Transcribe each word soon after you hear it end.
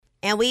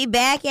And we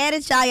back at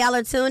it, y'all. Y'all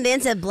are tuned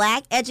into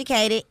Black,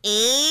 Educated,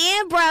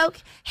 and Broke.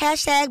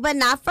 Hashtag, but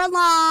not for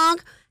long.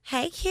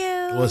 Hey, Q.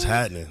 What's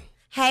happening?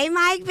 Hey,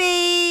 Mike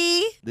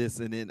B.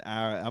 Listen,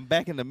 I'm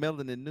back in the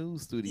Melanin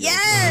News studio.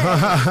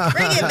 Yes.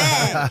 Bring it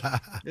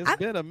back. It's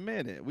been a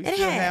minute. We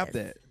still have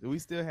that. We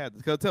still have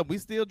this. Because we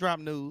still drop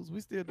news.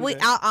 We still do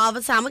that. All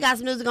the time. We got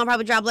some news we're going to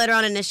probably drop later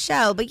on in the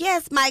show. But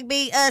yes, Mike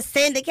B,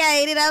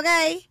 syndicated,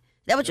 okay?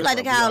 That what you like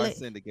to call it?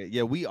 Syndicated.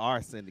 Yeah, we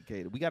are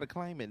syndicated. We got to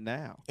claim it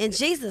now. In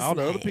Jesus' name. All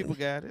the other people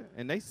got it,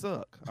 and they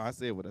suck. I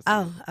said what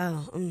I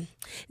said.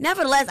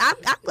 Nevertheless, I'm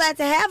glad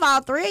to have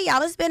all three of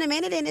y'all. It's been a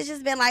minute, and it's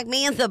just been like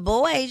me and the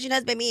boys. You know,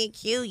 it's been me and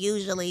Q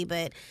usually,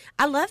 but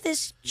I love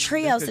this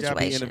trio situation.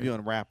 Y'all be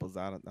interviewing rappers.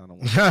 I don't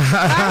want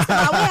First of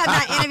all, we have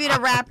not interviewed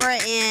a rapper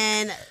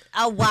in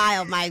a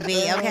while, Mike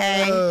B,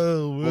 okay?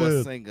 Or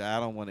a singer. I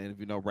don't want to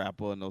interview no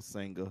rapper or no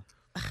singer.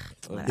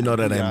 You know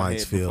that ain't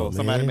Mike's field, man.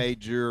 Somebody made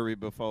jewelry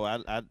before.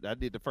 I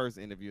did the first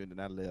interview and then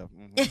I left.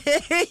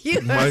 Hey,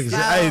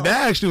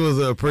 that actually was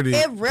a pretty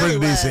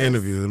decent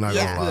interview. Not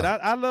gonna lie.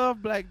 I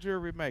love black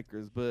jewelry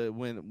makers, but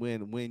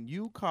when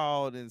you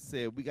called and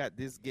said we got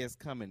this guest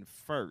coming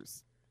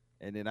first,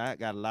 and then I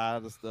got a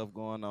lot of stuff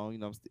going on, you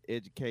know,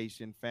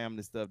 education,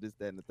 family stuff, this,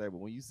 that, and the third.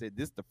 But when you said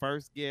this the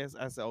first guest,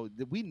 I said, oh,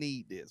 we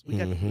need this. We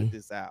got to put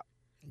this out.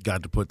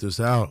 Got to put this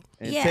out.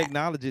 And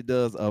technology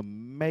does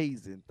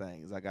amazing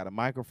things. I got a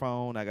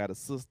microphone, I got a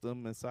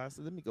system, and so I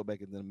said, let me go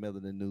back into the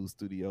Melanin News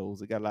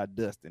studios. It got a lot of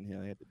dust in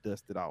here. I had to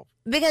dust it off.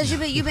 Because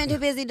you've been too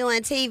busy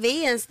doing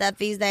TV and stuff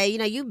these days. You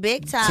know, you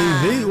big time.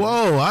 TV?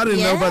 Whoa, I didn't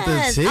know about the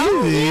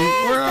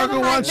TV. Where I can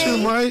watch you,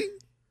 Mike?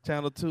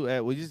 Channel 2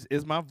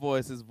 it's my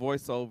voice, it's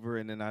voiceover,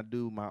 and then I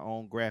do my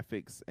own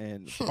graphics,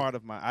 and part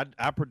of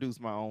I produce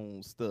my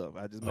own stuff.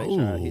 I just make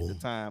sure I hit the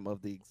time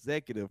of the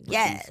executive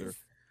producer.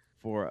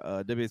 For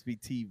WSB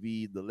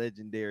TV, the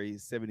legendary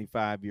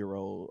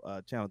 75-year-old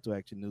Channel 2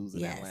 Action News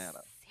in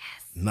Atlanta.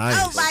 Yes. Nice.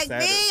 Oh, Mike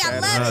B, I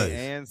love it.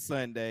 And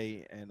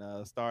Sunday, and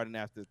starting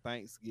after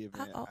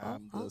Thanksgiving,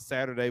 I'm the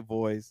Saturday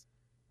voice.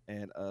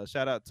 And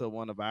shout out to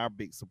one of our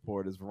big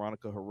supporters,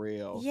 Veronica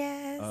Harrell.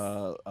 Yes.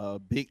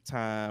 Big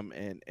time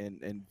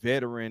and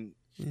veteran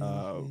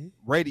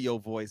radio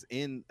voice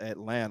in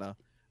Atlanta.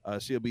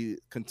 She'll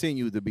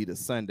continue to be the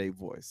Sunday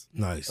voice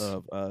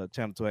of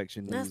Channel 2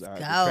 Action News, the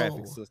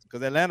traffic system.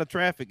 Because Atlanta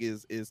traffic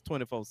is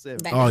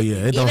 24/7. Oh yeah,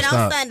 it don't stop. Even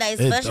on Sundays,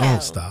 it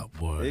don't stop,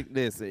 boy.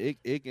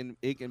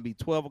 It can be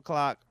 12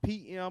 o'clock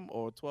p.m.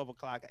 or 12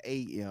 o'clok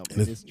a.m.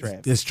 and it's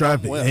traffic. It's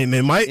traffic, and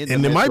it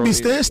might be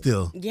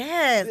standstill.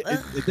 Yes,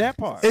 it's that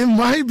part. It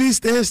might be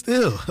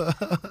standstill.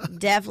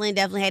 Definitely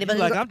hate it. But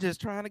like I'm just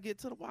trying to get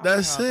to the White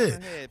That's House.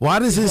 it. Why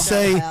does it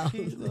say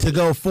to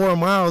go 4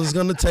 miles is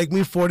going to take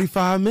me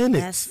 45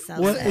 minutes?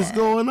 What is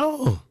going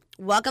on?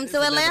 Welcome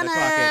to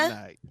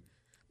Atlanta.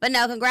 But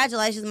no,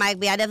 congratulations, Mike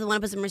B. I definitely want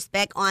to put some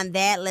respect on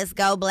that. Let's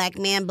go, black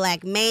man,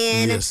 black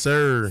man. Yes,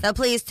 sir. So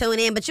please tune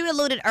in. But you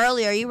alluded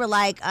earlier, you were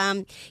like,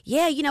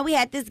 yeah, you know, we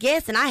had this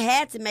guest, and I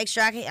had to make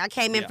sure I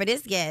came in for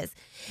this guest.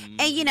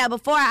 And, you know,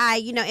 before I,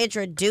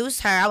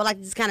 introduce her, I would like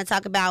to just kind of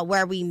talk about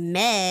where we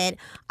met.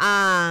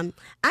 I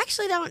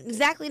actually don't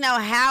exactly know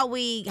how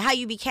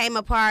you became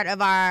a part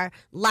of our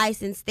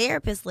licensed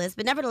therapist list.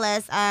 But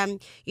nevertheless,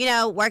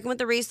 working with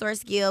the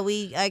Resource Guild,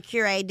 we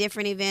curate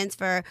different events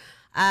for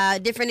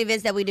different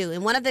events that we do.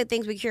 And one of the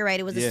things we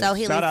curated was the Soul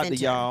Healing Center.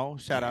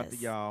 Shout out to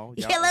y'all.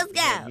 Yeah, let's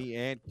go. Me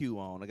and Q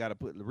on. I got to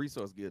put the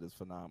Resource Guild is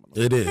phenomenal.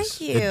 It is.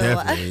 Thank you. It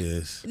definitely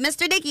is.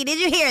 Mr. Dickey, did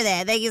you hear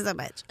that? Thank you so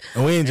much.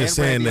 And we ain't just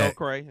saying that.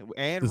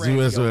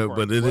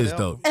 But it is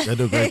dope. They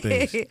do great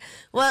things.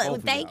 Well,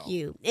 thank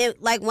you.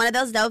 Like one of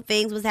those dope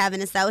things was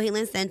having a Soul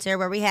Healing Center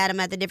where we had them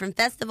at the different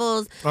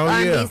festivals.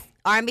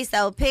 R&B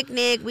Soul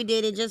Picnic. We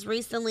did it just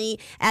recently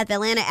at the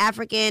Atlanta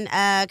African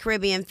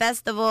Caribbean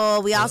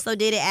Festival. We also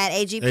did it at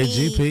AGP.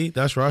 AGP,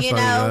 that's right.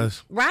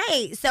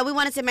 Right. So we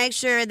wanted to make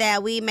sure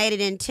that we made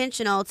it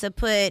intentional to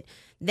put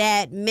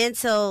that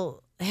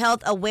mental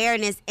health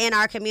awareness in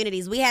our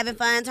communities. We having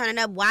fun, turning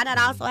up. Why not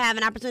also have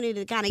an opportunity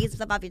to kind of get some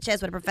stuff off your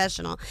chest with a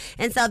professional?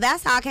 And so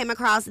that's how I came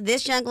across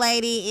this young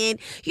lady. And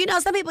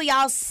some people,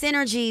 y'all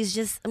synergies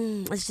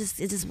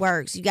it just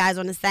works. You guys are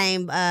on the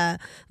same vibe.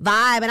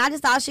 And I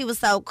just thought she was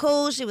so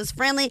cool. She was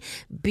friendly,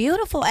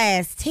 beautiful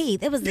ass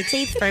teeth. It was the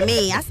teeth for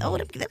me. I said, oh,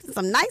 that's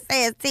some nice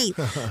ass teeth.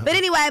 But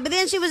anyway,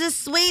 then she was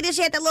just sweet, and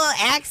she had the little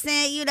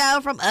accent,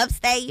 from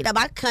upstate.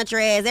 My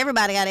country ass.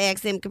 Everybody got an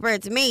accent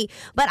compared to me.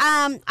 But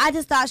I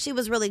just thought she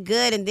was really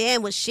good. And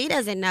then what she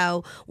doesn't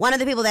know, one of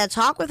the people that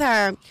talked with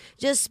her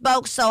just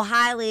spoke so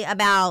highly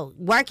about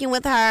working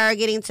with her,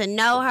 getting to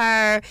know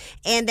her,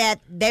 and that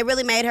they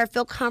really made her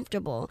feel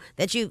comfortable,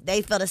 that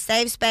they felt a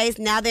safe space.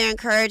 Now they're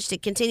encouraged to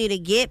continue to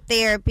get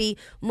therapy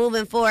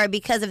moving forward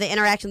because of the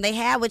interaction they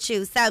had with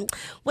you. So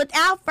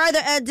without further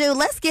ado,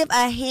 let's give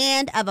a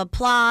hand of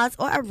applause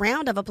or a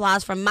round of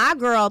applause for my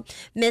girl,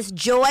 Miss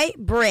Joi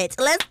Brit.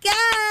 Let's go.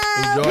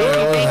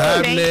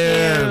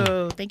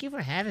 Thank you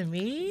for having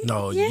me.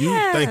 No,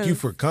 thank you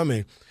for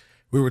coming.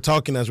 We were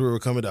talking as we were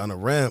coming down the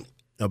ramp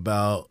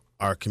about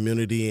our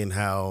community and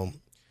how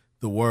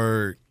the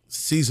word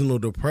seasonal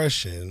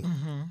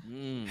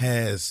depression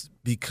has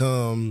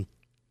become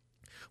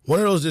one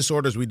of those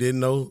disorders we didn't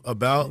know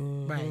about,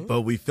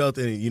 but we felt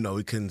it,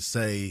 we couldn't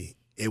say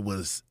it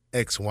was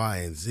X, Y,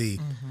 and Z.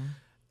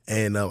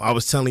 And I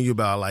was telling you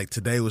about, like,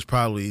 today was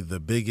probably the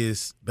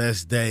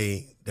best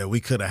day that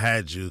we could have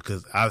had you,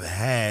 because I've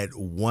had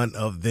one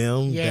of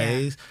them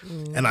days.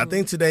 And I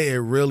think today it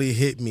really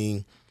hit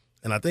me,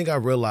 and I think I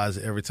realized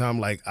it every time,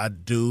 like, I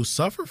do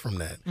suffer from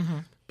that.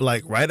 But,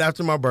 like, right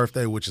after my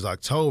birthday, which is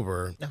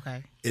October,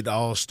 it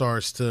all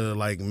starts to,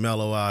 like,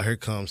 mellow out. Here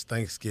comes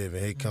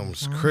Thanksgiving. Here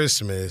comes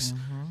Christmas.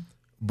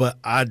 But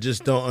I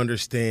just don't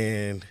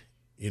understand,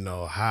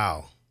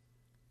 how.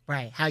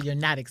 Right, how you're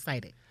not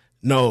excited.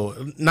 No,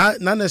 not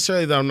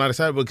necessarily that I'm not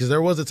excited, because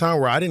there was a time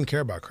where I didn't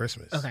care about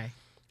Christmas. Okay.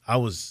 I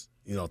was,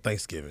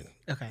 Thanksgiving.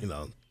 Okay.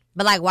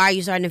 But, like, why are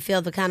you starting to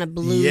feel the kind of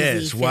bluesy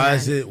Yes, why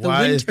is it?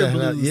 Why is that?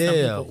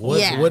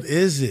 Blues, what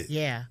is it?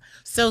 Yeah.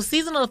 So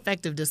seasonal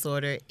affective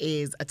disorder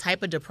is a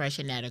type of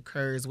depression that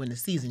occurs when the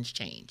seasons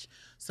change.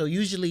 So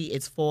usually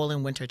it's fall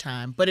and winter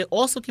time, but it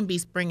also can be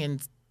spring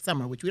and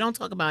summer, which we don't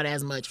talk about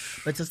as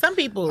much. But to some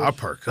people, I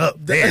perk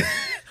up. Damn.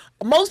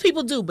 Most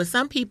people do, but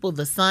some people,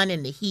 the sun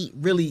and the heat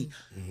really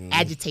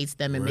agitates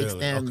them and makes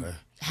them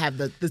have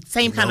the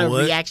same kind of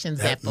reactions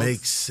that folks.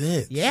 Makes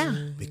sense.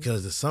 Yeah.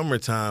 Because the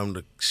summertime,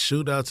 the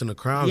shootouts and the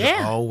crowds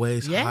are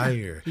always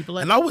higher.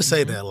 And I would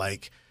say that,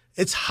 like,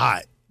 it's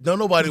hot. Don't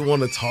nobody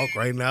want to talk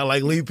right now.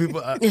 Like, leave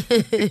people.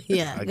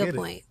 Good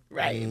point.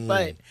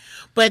 Right.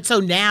 But so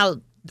now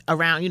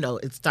around,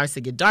 it starts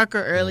to get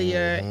darker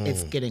earlier.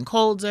 It's getting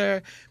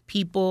colder.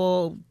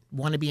 People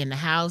want to be in the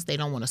house. They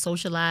don't want to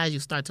socialize. You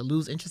start to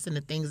lose interest in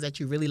the things that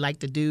you really like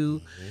to do.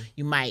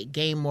 You might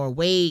gain more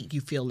weight.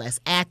 You feel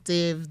less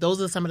active.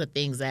 Those are some of the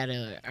things that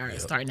are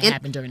starting to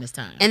happen during this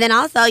time. And then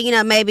also,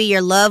 maybe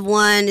your loved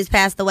one has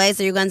passed away,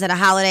 so you're going to the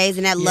holidays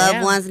and that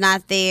loved one's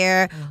not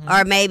there.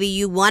 Or maybe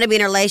you want to be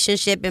in a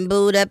relationship and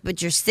booed up,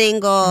 but you're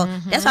single.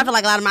 That's why I feel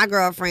like a lot of my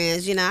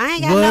girlfriends, I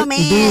ain't got no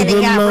man. What do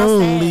the got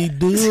lonely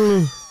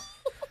do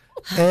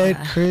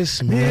at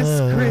Christmas?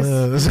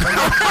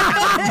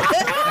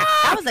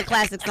 That was a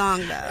classic song,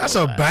 though. That's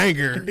a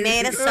banger.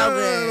 Man, it's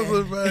so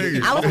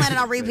good. I was planning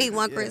on repeat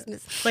one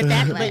Christmas. But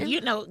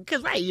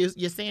because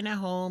you're staying at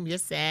home, you're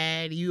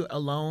sad, you're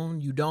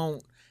alone, you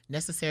don't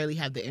necessarily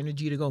have the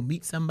energy to go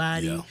meet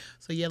somebody. Yeah.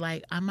 So you're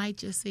like, I might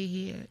just sit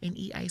here and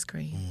eat ice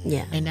cream.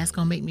 Yeah. And that's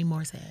gonna make me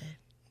more sad.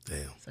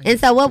 Damn. And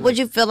so what would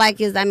you feel like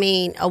is,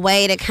 a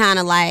way to kind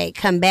of like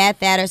combat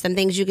that, or some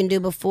things you can do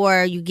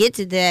before you get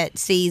to that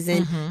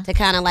season to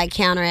kind of like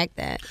counteract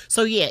that?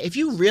 So, if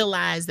you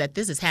realize that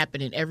this is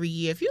happening every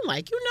year, if you're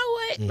like, you know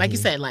what, like you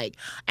said, like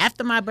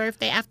after my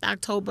birthday, after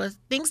October,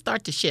 things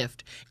start to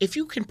shift. If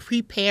you can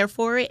prepare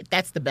for it,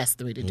 that's the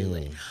best way to do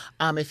it.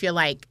 If you're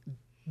like,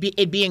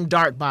 it being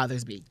dark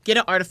bothers me, get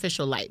an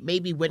artificial light.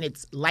 Maybe when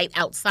it's light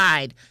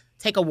outside,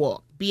 take a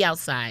walk, be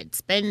outside,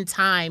 spend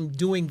time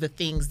doing the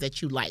things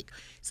that you like.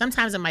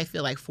 Sometimes it might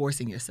feel like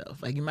forcing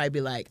yourself. Like you might be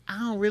like, I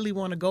don't really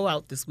want to go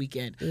out this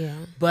weekend. Yeah.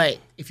 But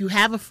if you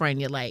have a friend,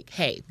 you're like,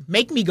 hey,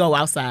 make me go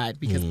outside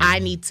because I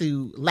need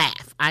to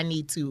laugh. I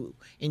need to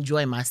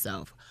enjoy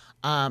myself.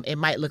 It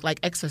might look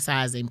like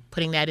exercising,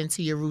 putting that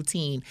into your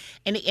routine.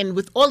 And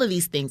with all of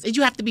these things,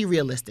 you have to be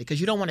realistic because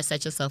you don't want to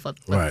set yourself up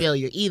for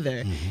failure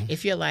either.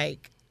 If you're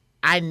like,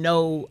 I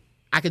know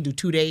I could do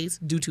 2 days,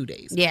 do 2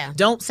 days. Yeah.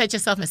 Don't set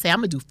yourself and say, I'm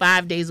going to do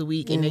 5 days a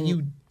week, and then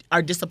you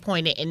are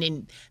disappointed, and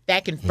then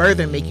that can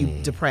further make you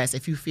depressed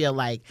if you feel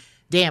like,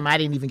 damn, I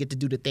didn't even get to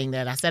do the thing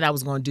that I said I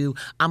was going to do.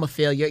 I'm a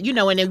failure.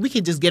 And then we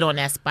can just get on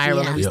that spiral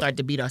and we start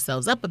to beat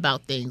ourselves up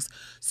about things.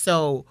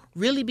 So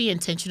really be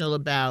intentional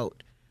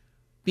about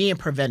being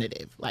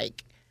preventative.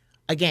 Like,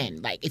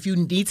 again, like if you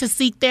need to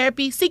seek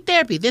therapy, seek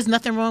therapy. There's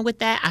nothing wrong with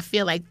that. I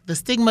feel like the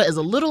stigma is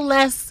a little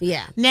less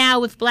now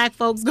with Black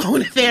folks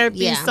going to therapy.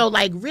 Yeah. So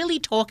like really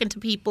talking to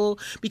people,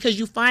 because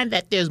you find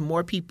that there's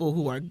more people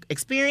who are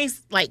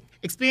experiencing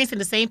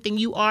the same thing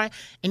you are,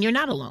 and you're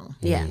not alone.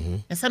 Yeah.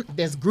 And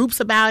there's groups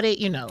about it,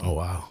 Oh,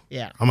 wow.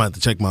 Yeah. I'm going to have to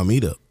check my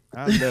meetup.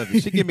 I love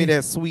it. She give me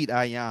that sweet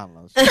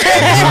Ayala. Sweet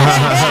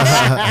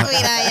Ayala.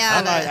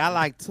 I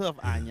like tough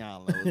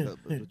Ayala.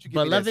 But you give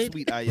Beloved? me that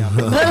sweet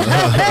Ayala.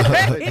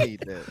 I need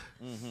that.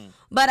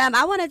 But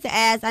I wanted to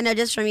ask, I know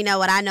just from,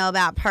 what I know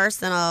about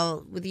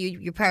personal, with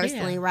you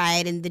personally,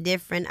 right, and the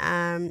different,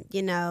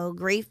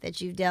 grief that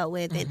you've dealt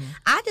with. And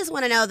I just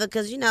want to know,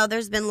 because,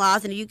 there's been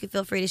loss, and you can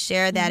feel free to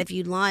share that if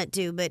you'd want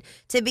to, but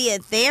to be a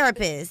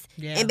therapist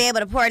and be able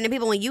to pour into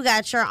people when you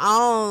got your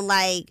own,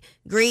 like,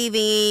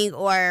 grieving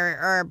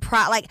or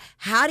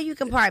how do you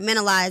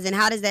compartmentalize, and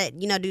how does that,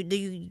 do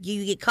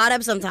you get caught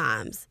up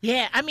sometimes?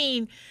 Yeah, I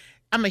mean,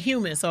 I'm a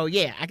human, so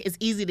it's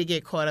easy to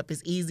get caught up.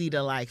 It's easy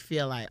to like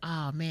feel like,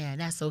 oh man,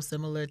 that's so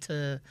similar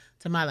to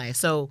my life.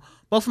 So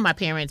both of my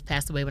parents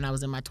passed away when I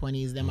was in my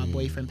 20s. Then my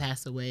boyfriend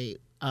passed away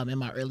in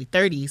my early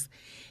 30s,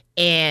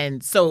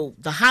 and so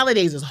the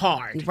holidays is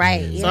hard,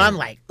 right? So I'm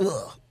like,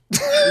 ugh.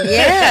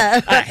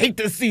 Yeah. I hate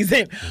this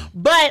season.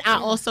 But I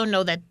also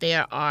know that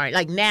there are,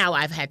 like now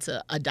I've had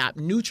to adopt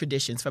new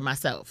traditions for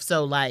myself.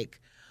 So like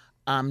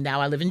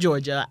Now I live in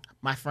Georgia.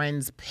 My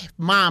friend's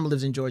mom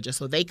lives in Georgia,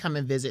 so they come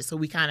and visit. So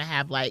we kind of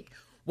have like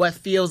what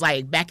feels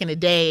like back in the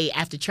day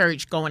after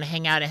church going to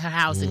hang out at her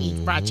house and eat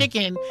fried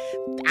chicken.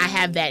 I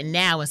have that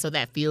now, and so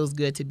that feels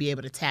good to be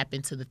able to tap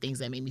into the things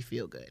that make me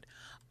feel good.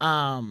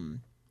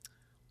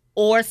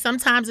 Or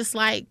sometimes it's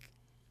like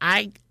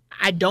I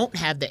don't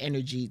have the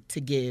energy to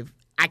give.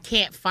 I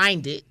can't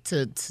find it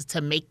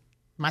to make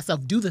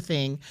myself do the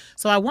thing,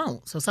 so I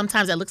won't. So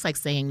sometimes that looks like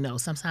saying no.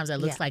 Sometimes that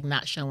looks like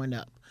not showing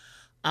up.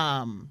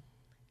 And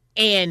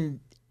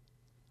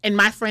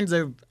my friends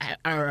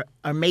are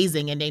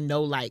amazing, and they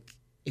know like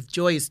if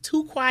Joy is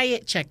too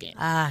quiet, check in.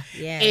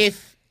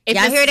 If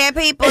y'all hear that,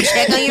 people,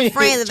 check on your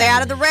friends. If they're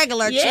out of the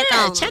regular,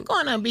 check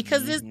on them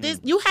because this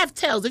you have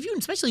tells.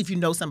 Especially if you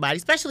know somebody,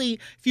 especially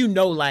if you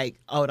know like,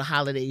 oh, the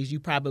holidays,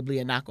 you probably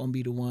are not going to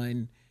be the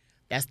one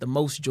that's the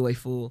most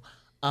joyful.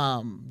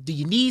 Do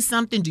you need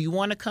something? Do you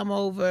want to come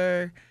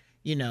over?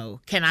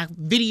 Can I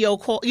video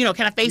call? Can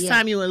I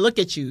FaceTime you and look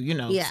at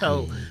you?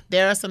 So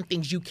there are some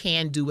things you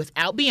can do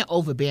without being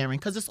overbearing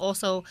because it's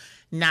also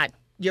not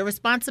your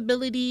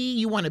responsibility.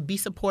 You want to be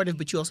supportive,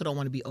 but you also don't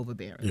want to be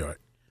overbearing. You're right.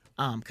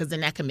 Because then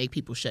that can make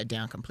people shut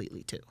down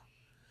completely too.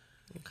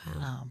 Okay.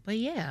 But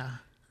yeah.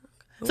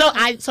 So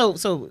I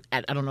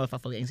don't know if I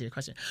fully answered your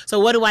question.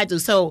 So what do I do?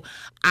 So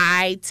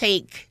I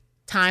take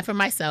time for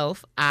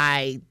myself.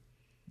 I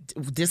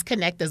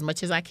disconnect as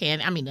much as I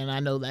can. I mean, and I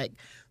know that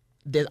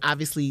there's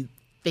obviously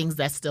things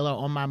that still are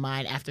on my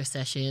mind after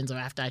sessions or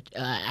after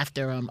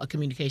a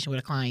communication with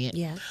a client.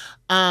 Yeah.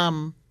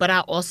 But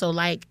I also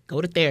like go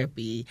to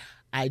therapy.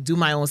 I do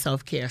my own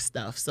self-care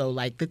stuff. So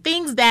like the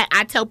things that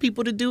I tell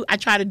people to do, I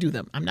try to do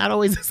them. I'm not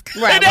always as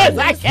good as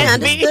I can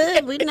be.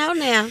 Understood. We know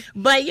now.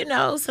 But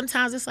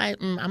sometimes it's like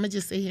I'm gonna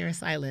just sit here in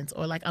silence,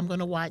 or like I'm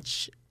gonna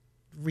watch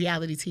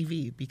reality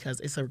TV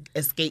because it's an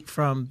escape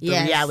from the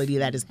reality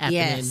that is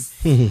happening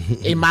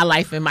in my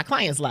life and my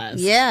clients'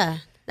 lives. Yeah.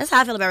 That's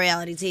how I feel about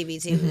reality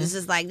TV too. It's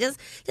just like just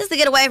to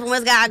get away from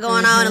what's got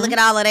going on and look at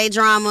all of their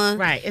drama.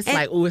 Right. It's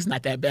like, it's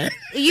not that bad.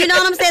 You know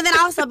what I'm saying? Then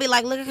I also be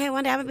like, look, okay,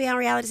 one day I'm gonna be on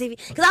reality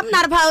TV because I'm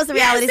not opposed to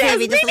reality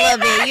TV just a little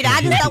bit.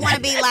 I just don't want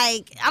to be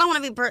like I don't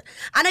want to be.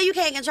 I know you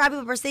can't control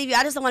people perceive you.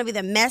 I just don't want to be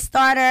the mess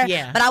starter.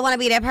 Yeah. But I want to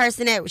be that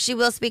person that she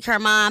will speak her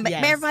mind, but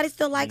everybody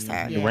still likes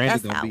her. Yeah.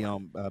 Randy's gonna be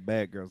on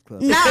Bad Girls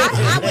Club. No,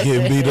 I would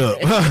getting beat up.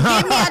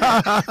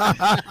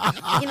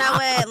 You know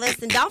what?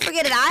 Listen, don't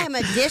forget that I am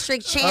a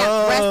district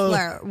champ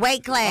wrestler,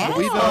 weight class.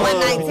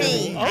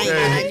 119.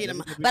 Okay.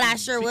 But I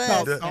sure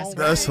was.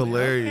 That's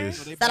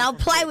hilarious. So don't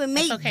play with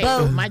me. Okay,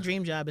 so my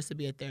dream job is to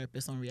be a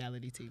therapist on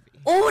reality TV.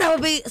 Oh, that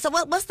would be. So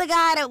what's the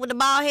guy with the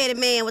bald headed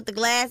man with the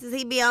glasses?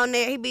 He be on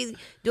there. He be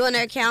doing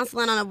their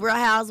counseling on the Real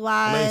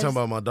Housewives. I know you talking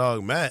about my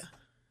dog Matt.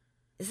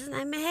 Is his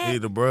name Matt? He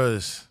the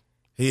brush.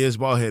 He is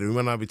bald headed. We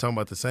might not be talking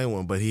about the same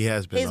one, but he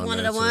has been. He's on one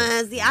of there the too.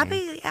 ones. Yeah, I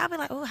be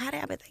like, oh, how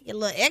did I be thinking a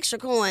little extra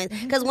coins?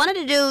 Because one of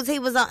the dudes he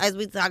was on, as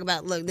we talk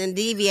about, look, then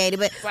deviated.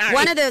 But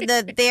one of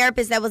the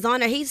therapists that was on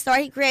there, he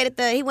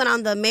went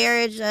on the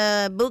marriage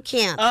boot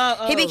camp.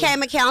 He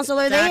became a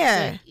counselor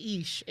there.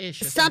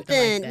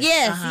 Something like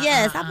that.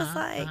 Yes. I was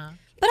like.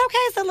 But okay,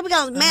 so we're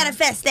going to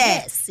manifest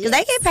that. Because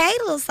they get paid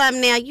a little something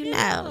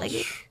now,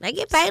 They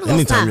get paid a little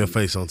Anytime something. your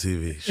face on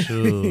TV,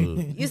 sure.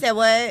 You said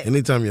what?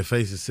 Anytime your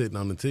face is sitting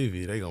on the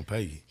TV, they going to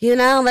pay you.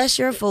 Unless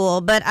you're a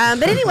fool. But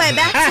anyway,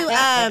 back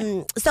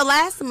to, so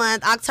last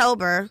month,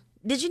 October,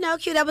 did you know,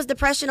 Q, that was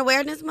Depression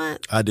Awareness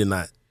Month? I did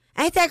not.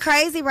 Ain't that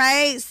crazy,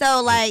 right?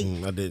 So like,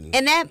 I didn't.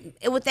 And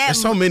with that,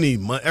 there's so many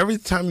months. Every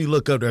time you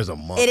look up, there's a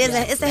month. It is.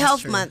 It's a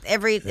health month.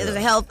 There's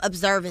a health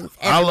observance.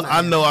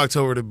 I know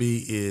October to be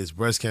is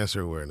Breast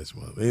Cancer Awareness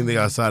Month. Anything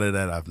outside of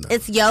that, I've known.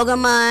 It's Yoga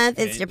Month.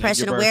 It's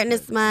Depression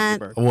Awareness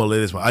Month. Well, it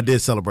is. I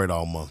did celebrate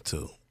all month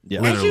too.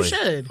 Yeah, as you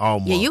should. All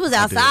month. Yeah, you was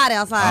outside.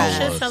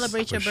 You should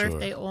celebrate your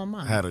birthday all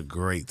month. I had a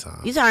great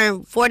time. You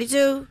turned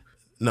 42?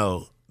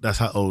 No. That's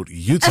how old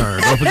you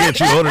turn. Don't forget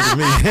you're older than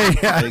me.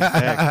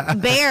 Exactly.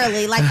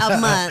 Barely, like a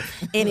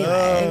month.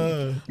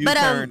 Anyway. You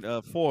turned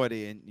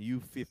 40 and you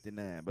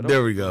 59. But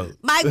there we go.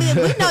 Mike,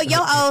 we know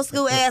your old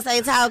school ass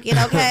ain't talking,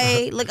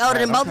 okay? Look older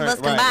than both of us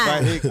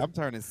combined. Right, I'm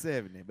turning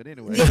 70, but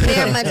anyway. Yeah,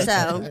 very much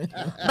so.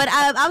 But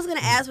I was going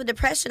to ask, with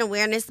Depression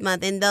Awareness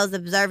Month and those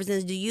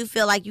observances, do you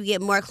feel like you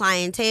get more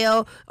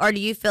clientele, or do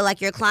you feel like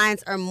your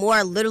clients are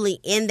more literally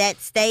in that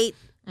state?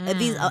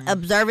 These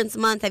observance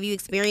months, have you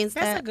experienced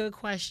that? That's a good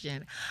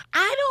question.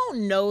 I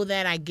don't know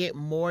that I get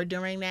more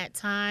during that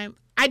time.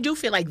 I do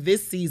feel like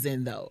this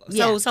season, though.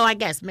 So I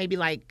guess maybe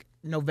like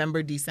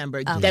November,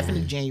 December,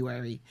 definitely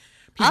January.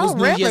 People's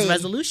New Year's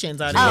resolutions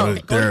are go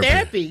to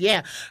therapy.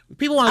 Yeah,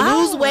 people want to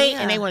lose weight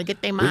and they want to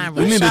get their mind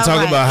right. We need to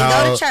talk about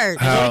how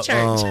go to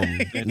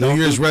church. New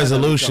Year's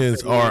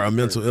resolutions are a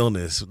mental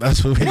illness.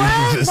 That's what we need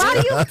to discuss. Why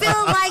do you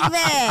feel like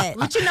that?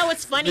 But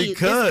it's funny. This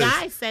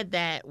guy said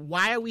that.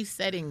 Why are we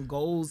setting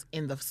goals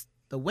in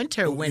the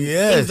winter when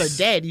things are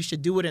dead? You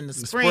should do it in the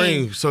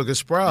spring so it can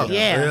sprout.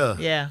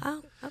 Yeah.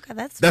 Oh, okay,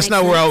 that's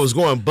not where I was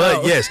going,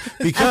 but yes,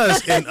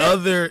 because in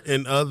other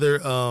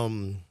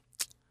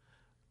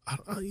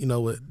you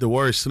know what, the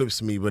word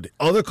slips me, but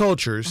other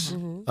cultures,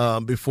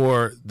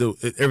 before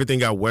everything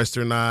got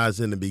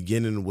westernized in the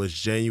beginning was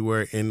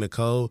January in the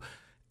cold.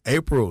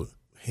 April,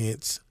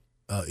 hence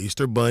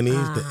Easter bunnies,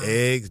 the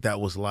eggs,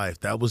 that was life.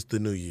 That was the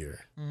new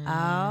year.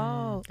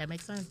 Oh. That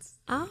makes sense.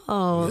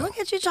 Oh, look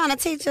at you trying to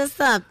teach us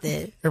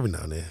something. Every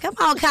now and then. Come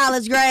on,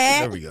 college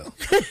grad. There we go.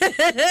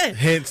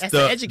 Hence That's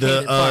the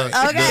educated part.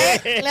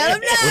 Okay, let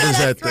them know. What is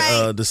that? That's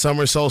right. The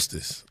summer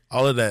solstice.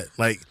 All of that.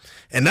 Like,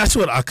 and that's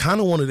what I kind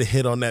of wanted to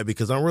hit on that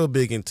because I'm real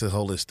big into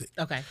holistic.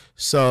 Okay.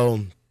 So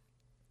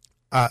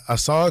I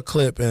saw a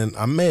clip and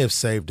I may have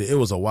saved it. It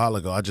was a while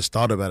ago. I just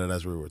thought about it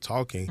as we were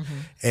talking.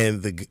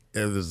 And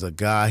there was a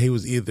guy, he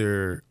was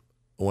either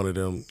one of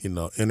them, you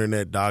know,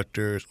 internet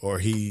doctors, or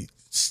he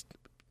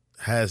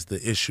has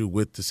the issue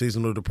with the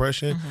seasonal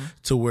depression,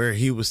 to where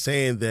he was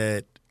saying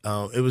that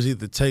it was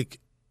either take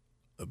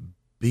a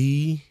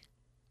B,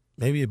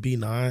 maybe a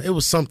B9. It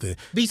was something.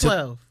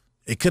 B12.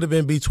 It could have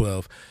been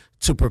B12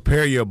 to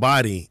prepare your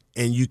body,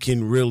 and you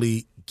can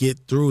really get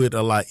through it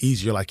a lot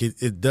easier. Like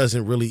it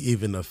doesn't really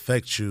even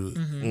affect you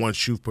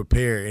once you've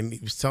prepared. And he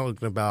was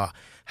talking about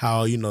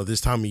how, you know,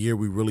 this time of year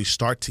we really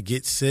start to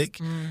get sick.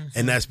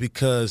 And that's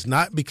because,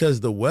 not because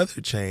the weather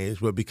changed,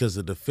 but because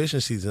of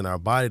deficiencies in our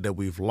body that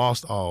we've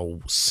lost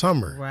all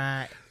summer.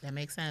 Right. That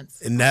makes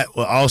sense. And that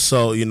will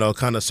also, you know,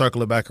 kind of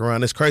circle it back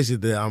around. It's crazy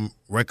that I'm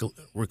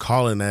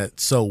recalling that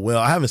so well.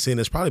 I haven't seen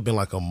it. It's probably been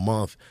like a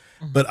month.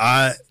 But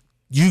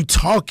you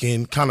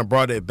talking kind of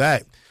brought it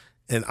back.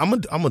 And I'm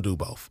gonna do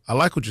both. I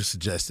like what you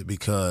suggested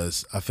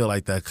because I feel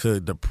like that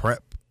could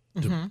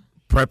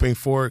prepping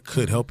for it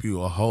could help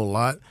you a whole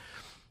lot.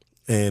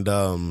 And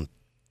I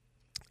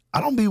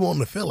don't be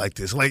wanting to feel like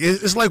this. Like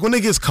it's like when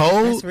it gets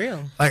cold. That's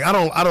real. Like I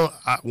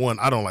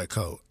don't like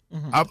cold.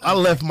 I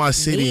left my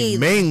city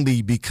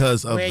mainly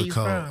because of the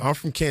cold. I'm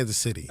from Kansas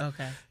City.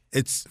 Okay.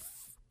 It's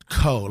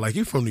cold. Like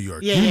you from New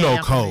York. Yeah, you know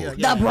I'm cold.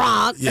 The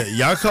Bronx. Yeah,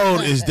 y'all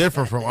cold is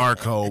different from our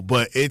cold,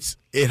 but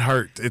it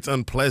hurts. It's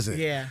unpleasant.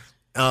 Yeah.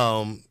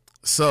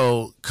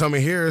 So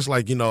coming here, it's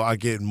like, you know, I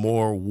get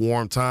more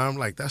warm time.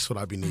 Like that's what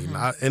I be needing.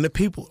 And the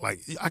people,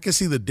 like I can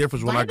see the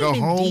difference when I go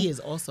home. Vitamin D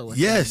is also a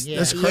yes, thing.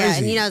 that's crazy. Yeah,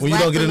 and you know, when you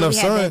don't get enough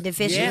sun,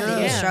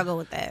 deficiency, you struggle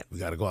with that. we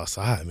gotta go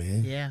outside,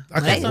 man. Yeah.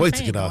 I can't wait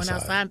to get Going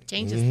outside.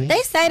 changes things.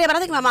 They say that, but I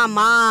think about my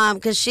mom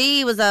because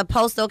she was a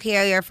postal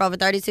carrier for over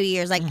 32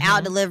 years, like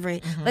out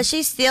delivering, but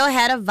she still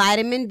had a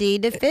vitamin D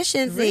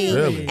deficiency.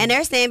 Really? And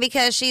they're saying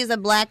because she's a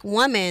black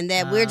woman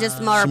that we're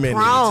just more She may need to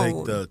prone.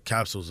 take the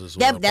capsules as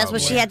well. That's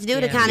what she had to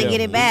do to Yeah. kind of get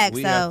it back.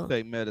 We so have to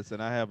take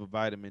medicine. I have a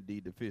vitamin D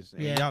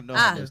deficiency. Yeah. And y'all know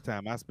how much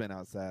time I spend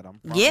outside. I'm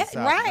from Yeah, the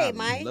South, right,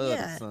 and I Mike, love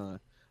yeah. the sun,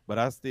 but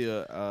I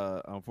still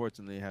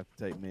unfortunately have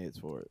to take meds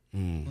for it.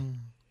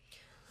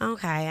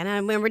 okay, and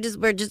I mean, we're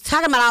just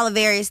talking about all the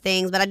various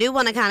things, but I do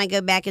want to kind of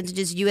go back into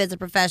just you as a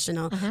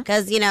professional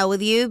because you know,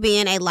 with you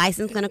being a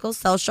licensed clinical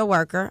social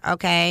worker,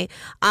 okay,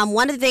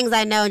 one of the things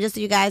I know, and just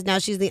so you guys know,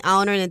 she's the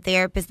owner and the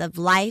therapist of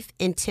Life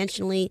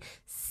Intentionally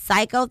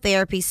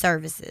Psychotherapy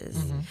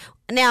Services.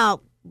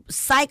 Now,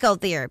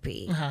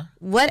 psychotherapy,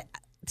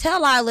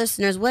 tell our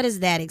listeners, what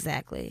is that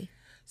exactly?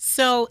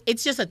 So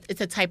it's just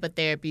it's a type of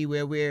therapy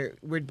where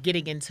we're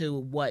getting into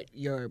what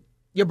your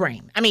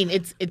brain. I mean,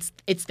 it's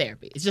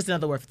therapy. It's just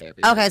another word for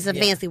therapy. Okay, it's a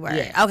fancy word.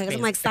 Yeah, Okay, because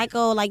I'm like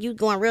psycho, like you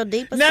going real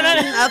deep or No.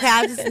 something? Okay,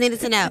 I just needed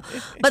to know.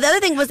 But the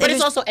other thing was, But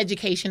it's also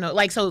educational.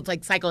 Like, so it's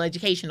like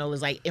psychoeducational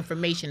is like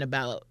information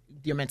about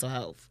your mental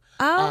health.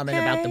 And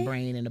about the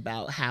brain and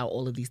about how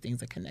all of these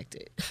things are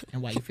connected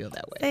and why you feel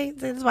that way.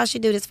 That's why she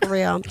do this for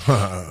real.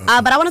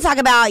 But I want to talk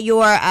about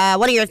your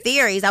one of your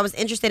theories. I was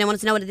interested and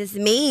wanted to know what this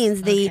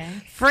means. The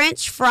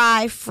French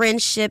fry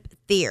friendship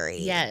theory.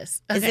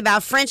 Yes. It's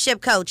about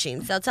friendship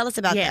coaching. So tell us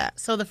about that.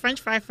 So the French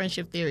fry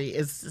friendship theory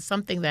is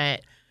something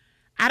that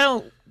I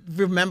don't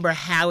remember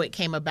how it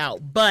came about,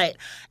 but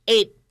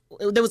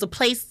there was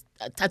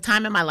a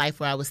time in my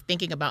life where I was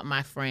thinking about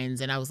my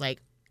friends and I was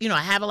like, you know,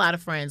 I have a lot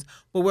of friends,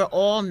 but they're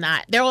all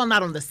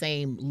not on the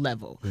same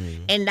level.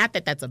 And not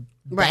that that's a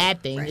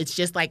bad thing. Right. It's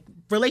just like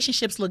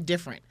relationships look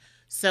different.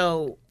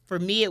 So for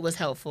me, it was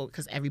helpful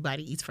because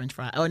everybody eats French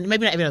fries. Or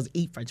maybe not everybody else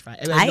eat French fries.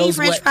 Everybody knows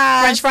French what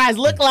fries. French fries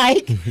look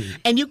like.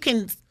 And you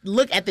can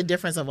look at the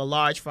difference of a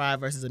large fry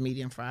versus a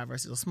medium fry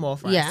versus a small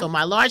fry. Yeah. So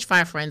my large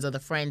fry friends are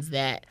the friends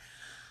that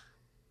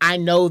I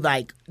know,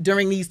 like,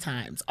 during these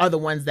times are the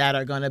ones that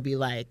are going to be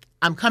like,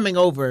 I'm coming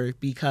over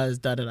because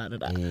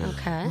da-da-da-da-da.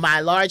 Okay.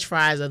 My large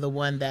fries are the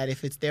one that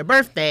if it's their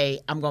birthday,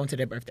 I'm going to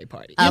their birthday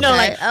party. You know,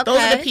 like, those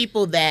are the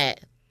people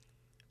that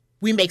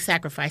we make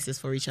sacrifices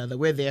for each other.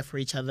 We're there for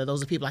each other.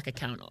 Those are people I could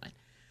count on.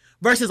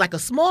 Versus, like, a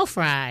small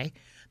fry,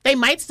 they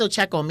might still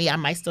check on me. I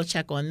might still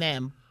check on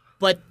them.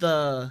 But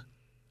the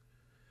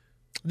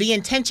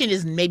intention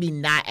is maybe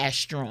not as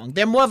strong.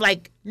 They're more of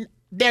like...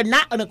 They're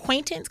not an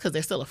acquaintance because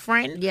they're still a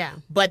friend. Yeah.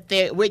 But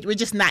we're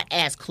just not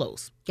as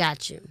close.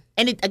 Got you.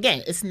 And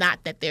again, it's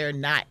not that they're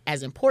not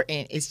as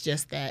important. It's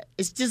just that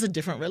it's just a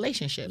different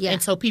relationship. Yeah.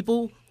 And so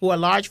people who are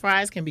large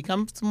fries can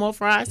become small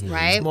fries.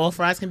 Right. Small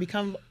fries can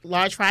become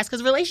large fries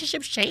because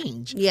relationships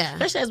change. Yeah.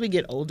 Especially as we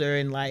get older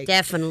and like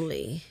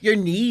Definitely. your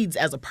needs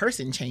as a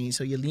person change.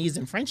 So your needs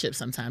and friendships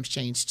sometimes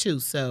change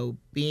too. So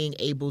being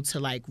able to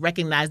like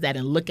recognize that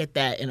and look at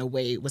that in a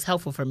way was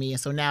helpful for me.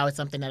 And so now it's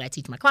something that I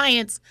teach my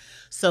clients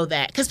so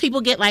that because people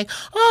get like,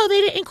 oh,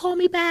 they didn't call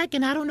me back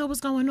and I don't know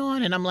what's going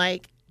on. And I'm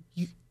like,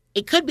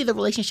 it could be the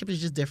relationship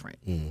is just different.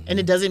 And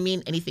it doesn't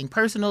mean anything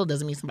personal. It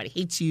doesn't mean somebody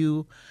hates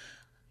you.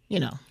 You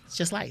know, it's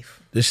just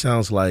life. This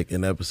sounds like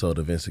an episode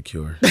of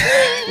Insecure.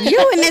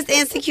 You and this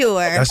Insecure.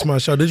 That's my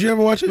show. Did you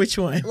ever watch it? Which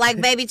one? Like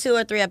maybe 2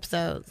 or 3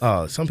 episodes.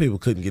 Oh, some people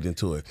couldn't get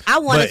into it. I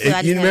wanted to. I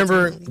just You had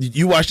remember, time.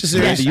 you watched the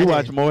series? You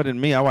watch more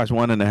than me. I watch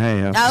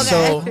 1.5. Okay.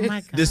 So Oh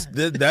my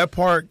God. that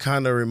part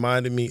kind of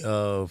reminded me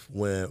of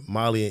when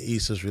Molly and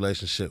Issa's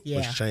relationship was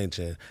Yeah.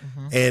 changing.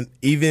 And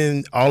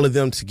even all of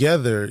them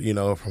together, you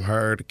know, from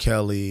her to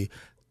Kelly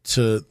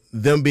to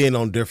them being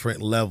on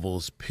different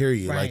levels,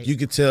 period. Right. Like you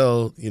could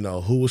tell, you know,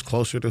 who was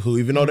closer to who,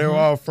 even though they were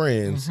all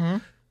friends,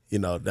 you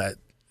know, that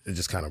it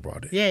just kind of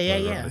brought it.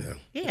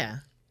 Yeah.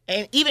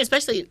 And even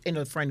especially in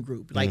a friend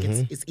group, like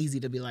it's easy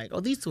to be like, oh,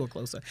 these two are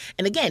closer.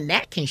 And again,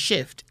 that can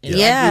shift in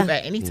Yeah. that group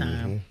at any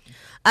time.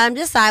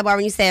 Just sidebar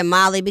when you said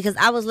Molly, because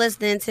I was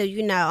listening to,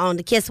 you know, on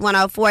the Kiss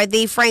 104,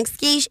 the Frank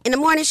Skish in the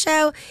morning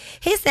show.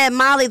 He said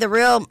Molly, the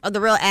real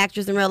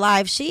actress in real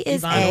life, she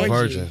is Yvonne a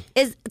Virgin.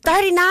 is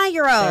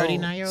 39-year-old.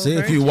 39-year-old. See,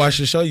 if you watch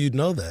the show, you'd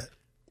know that.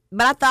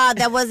 But I thought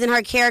that wasn't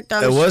her character.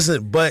 It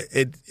wasn't, but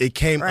it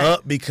came Right.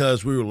 up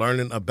because we were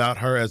learning about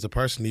her as a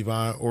person,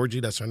 Yvonne Orgy,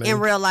 that's her name. in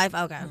real life.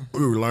 Okay.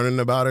 We were learning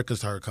about her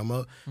because her come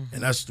up,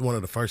 and that's one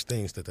of the first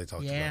things that they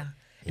talked Yeah. about.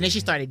 And then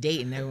she started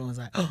dating. And everyone was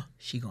like, oh,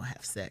 she going to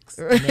have sex.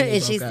 And then they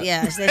And she's broke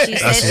up. she said That's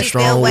she's some still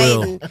strong will.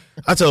 waiting.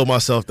 I told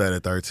myself that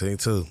at 13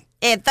 too.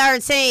 At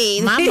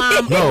 13. My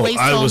mom No, always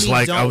I told was me,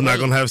 like, don't I'm not wait.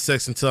 gonna have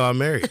sex until I'm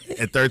married.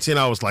 At 13,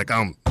 I was like,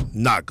 I'm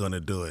not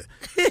gonna do it.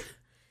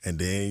 And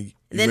then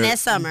That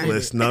summer.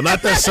 Listen, no,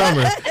 not that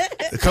summer.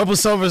 A couple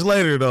summers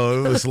later,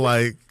 though, it was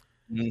like.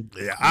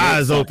 Your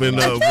eyes opened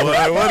up.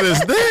 Boy, what is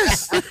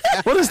this?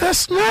 What is that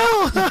smell?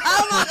 Oh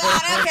my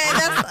God! Okay,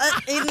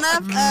 that's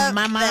enough. Of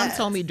My mom that.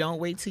 told me, don't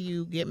wait till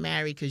you get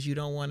married because you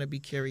don't want to be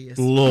curious.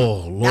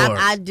 Lord.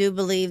 I do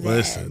believe that.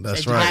 Listen,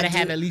 that's You got to right.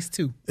 have at least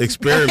 2.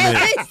 Experiment.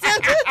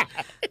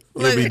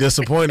 You'll be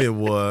disappointed,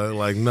 boy.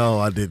 Like, no,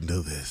 I didn't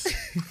do this.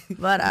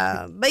 But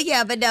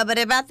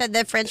about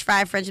that French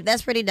fry friendship,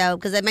 that's pretty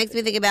dope because it makes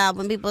me think about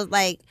when people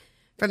like.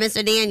 For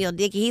Mr. Daniel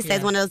Dickey, he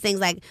says one of those things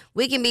like,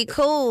 we can be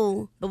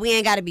cool, but we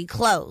ain't got to be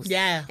close.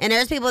 Yeah. And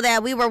there's people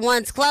that we were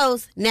once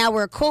close, now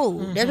we're cool.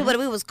 There's people that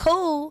we was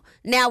cool,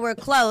 now we're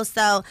close.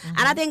 So, and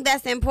I think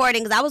that's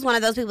important because I was one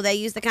of those people that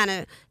used to kind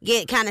of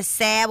get kind of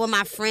sad when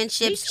my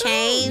friendships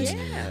changed.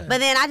 Yeah. But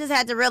then I just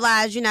had to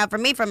realize, you know, for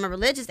me, from a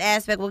religious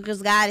aspect,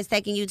 because God is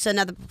taking you to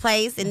another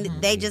place and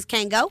they just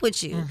can't go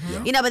with you.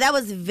 You know, but that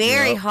was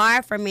very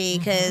hard for me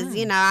because,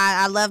 you know,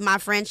 I love my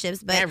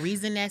friendships. But That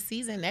reason, that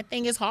season, that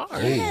thing is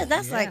hard. yeah,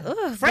 that's like,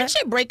 ugh.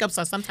 Friendship breakups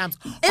are sometimes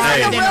It's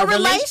harder like a than real a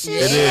relationship.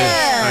 relationship. It is.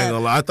 I ain't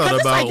gonna lie. I thought 'Cause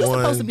it's about like you're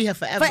supposed to one. be here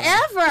forever.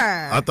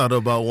 Forever. I thought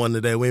about one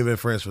today. We ain't been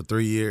friends for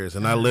 3 years,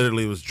 and I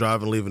literally was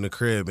driving, leaving the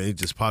crib, and he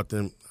just popped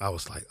in. I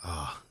was like,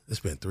 it's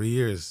been 3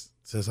 years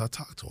since I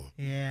talked to him.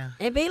 Yeah.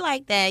 It be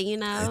like that, you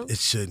know. It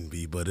shouldn't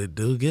be, but it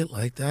do get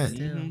like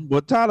that.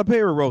 Well, Tyler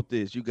Perry wrote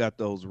this. You got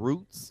those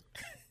roots,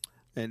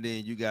 and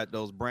then you got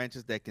those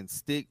branches that can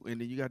stick,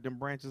 and then you got them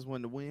branches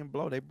when the wind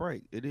blow, they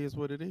break. It is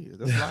what it is.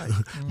 That's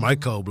life.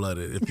 Mike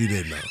cold-blooded, if you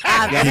didn't know.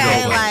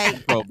 Okay,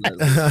 like Problem.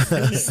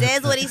 he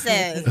says what he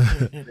says.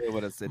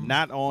 What I said.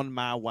 Not on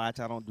my watch.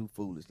 I don't do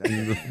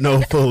foolishness.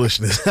 No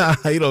foolishness.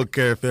 He don't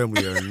care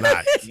family or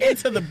not.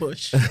 Into the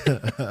bush.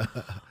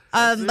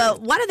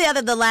 But one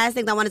of the last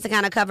things I wanted to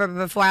kind of cover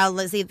before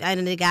let's see if any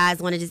of the guys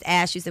want to just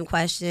ask you some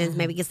questions,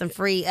 maybe get some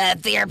free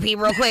therapy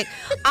real quick.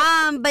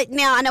 But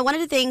now I know one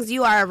of the things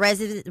you are a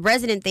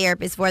resident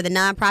therapist for the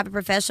Nonprofit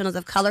Professionals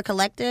of Color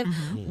Collective.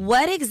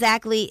 What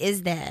exactly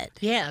is that?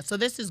 Yeah, so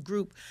this is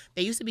group.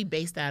 They used to be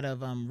based out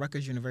of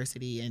Rutgers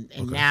University,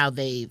 and now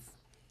they've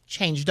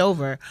changed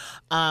over.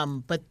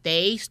 But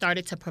they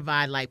started to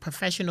provide like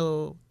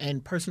professional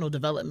and personal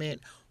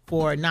development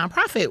for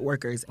nonprofit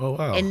workers. Oh,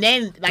 wow. And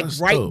then like That's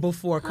right dope.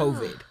 before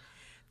COVID.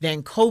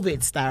 Then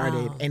COVID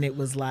started, and it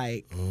was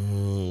like,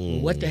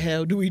 what the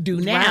hell do we do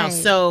now? Right.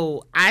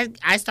 So I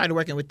started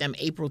working with them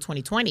April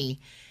 2020,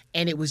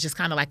 and it was just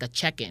kind of like a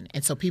check-in.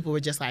 And so people were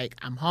just like,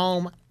 I'm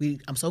home.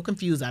 I'm so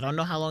confused. I don't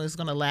know how long it's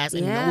going to last.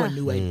 And Yeah. no one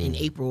knew in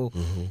April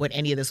what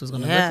any of this was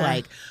going to Yeah. look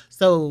like.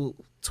 So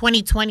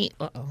 2020,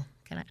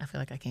 I feel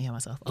like I can't hear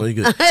myself. Oh, you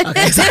good.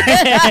 Okay,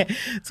 sorry.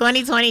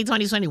 2020,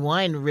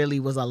 2021 really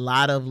was a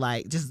lot of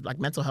like just like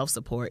mental health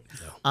support.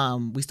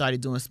 We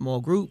started doing small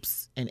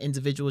groups and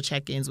individual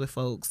check-ins with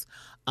folks.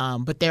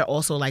 But they're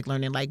also like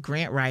learning like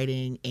grant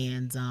writing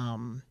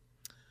and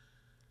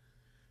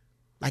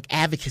like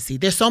advocacy.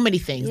 There's so many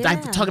things. Yeah.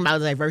 Like talking about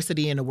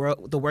diversity in the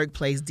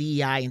workplace,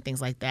 DEI, and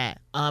things like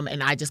that.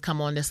 And I just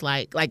come on this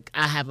like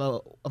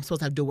I'm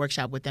supposed to do a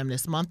workshop with them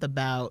this month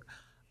about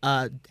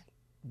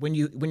when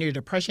your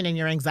depression and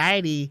your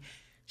anxiety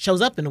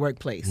shows up in the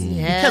workplace.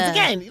 Yeah. Because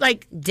again,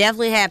 like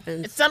definitely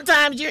happens.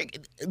 sometimes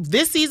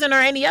this season or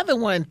any other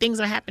one, things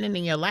are happening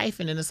in your life,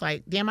 and then it's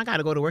like, damn, I got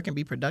to go to work and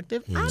be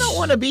productive. I don't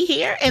want to be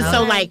here. And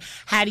so, like,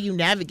 how do you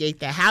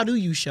navigate that? How do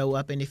you show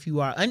up? And if you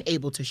are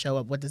unable to show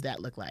up, what does that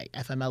look like?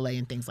 FMLA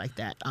and things like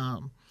that.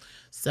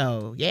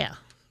 So yeah.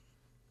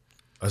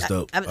 That's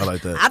dope. I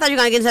like that. I thought you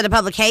were going to get into the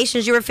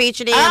publications you were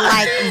featured in,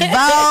 like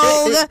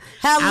Vogue.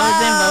 Hello. I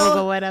was in Vogue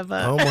or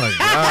whatever. Oh my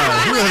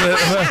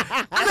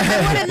God.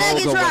 What a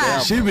nugget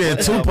drop. She being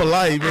too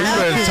polite, man. You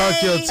better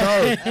talk your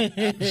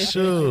talk.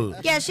 Shoot.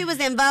 Yeah, she was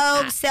in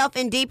Vogue, Self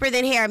and Deeper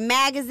Than Hair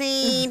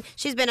magazine.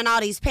 She's been in all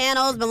these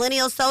panels,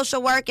 millennial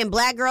social work and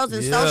black girls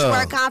in social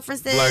work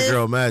conferences. Black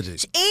Girl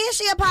Magic. And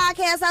she a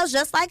podcast host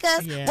just like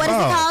us. Yeah. What is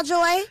it called,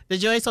 Joy? The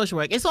Joy Social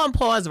Work. It's on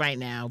pause right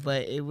now,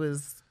 but it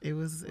was Get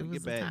the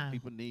back. time.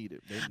 People need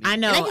it. I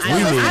know. They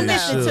can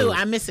still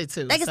I miss it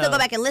too. They can still go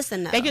back and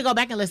listen, though. They can go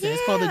back and listen.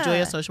 It's called The Joy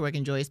Yeah. of Social Work,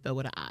 and Joy is spelled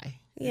with an I.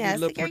 Yeah, Need a so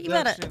little girl, you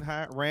better.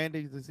 production.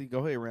 Randy,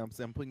 go ahead, Ram.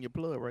 I'm putting your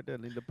plug right there.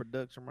 Need the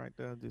production right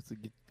there. Just to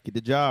get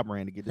the job,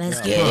 Randy. Get the Let's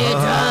job. get it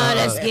done.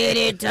 Let's get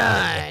it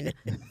done.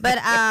 But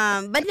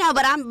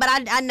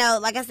I know,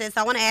 like I said,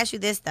 so I want to ask you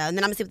this though, and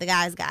then I'm gonna see what the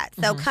guys got.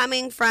 So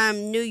coming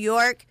from New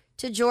York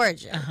to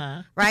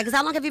Georgia, right? Because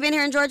how long have you been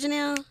here in Georgia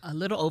now? A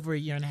little over a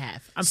year and a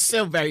half. I'm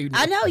still very new.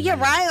 I know you're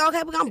right.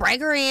 Okay, we're gonna break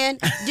her in.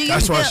 Do you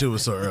That's why still- she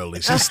was so early.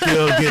 She's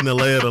still getting the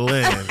lay of the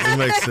land. It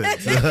makes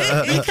sense.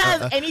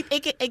 Because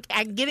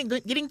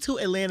getting to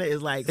Atlanta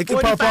is like It can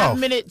pop 45 off.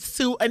 minutes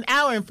to an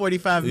hour and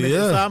 45 minutes.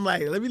 Yeah. So I'm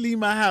like, let me leave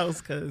my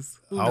house because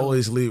I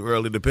always leave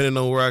early, depending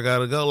on where I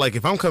gotta go. Like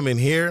if I'm coming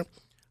here,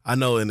 I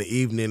know in the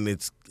evening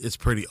it's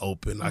pretty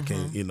open. I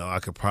can I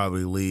could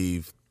probably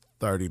leave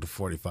 30 to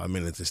 45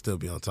 minutes and still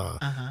be on time.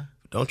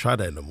 Don't try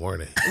that in the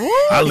morning.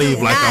 I leave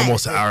like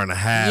almost an hour and a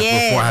half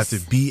before I have to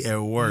be at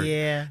work.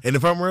 Yeah. And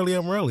if I'm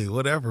early,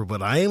 whatever.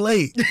 But I ain't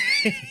late.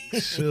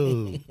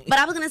 Shoot. But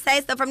I was gonna say,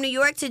 so from New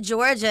York to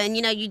Georgia, and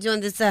you're doing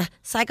this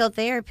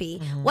psychotherapy.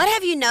 What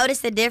have you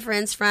noticed the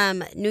difference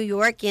from New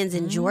Yorkans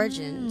and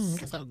Georgians?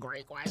 That's a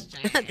great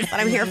question. That's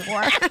what I'm here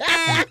for.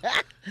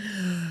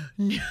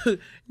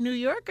 New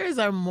Yorkers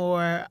are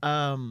more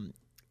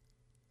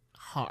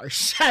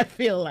harsh, I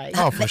feel like.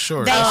 Oh, for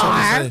sure. They That's what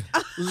are. we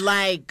say.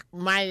 Like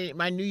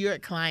my New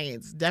York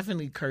clients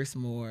definitely curse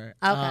more.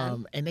 Okay.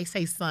 And they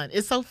say son.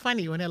 It's so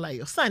funny when they're like,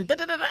 "Yo, son," da,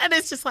 da, da, da, and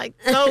it's just like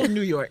so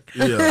New York.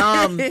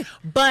 Yeah.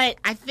 But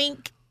I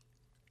think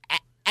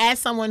as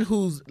someone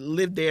who's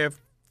lived there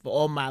for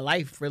all my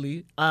life,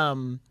 really,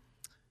 to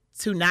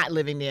not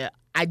living there,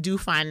 I do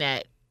find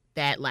that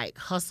like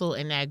hustle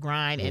and that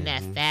grind and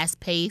that fast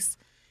pace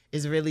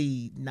is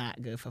really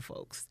not good for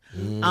folks.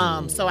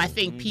 So I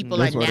think people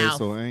That's are why now they're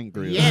so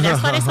angry. Yeah,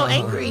 that's why they're so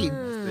angry.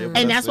 And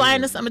And that's why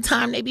in the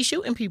summertime they be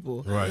shooting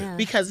people. Right. Yeah.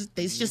 Because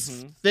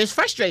they're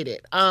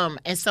frustrated.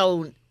 And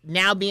so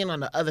now being on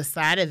the other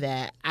side of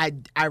that,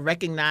 I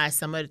recognize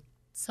some of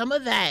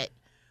that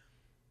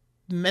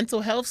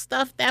mental health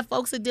stuff that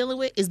folks are dealing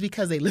with is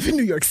because they live in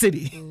New York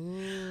City.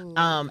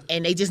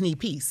 And they just need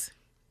peace.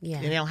 Yeah.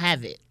 And they don't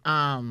have it.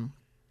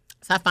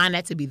 So I find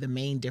that to be the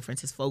main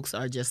difference is folks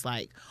are just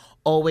like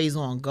always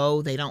on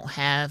go. They don't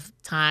have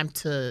time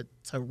to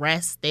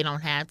rest. They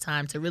don't have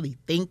time to really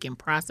think and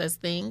process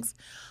things.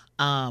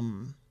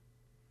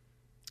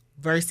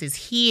 Versus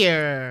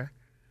here,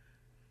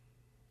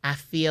 I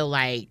feel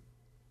like,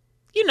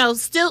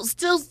 still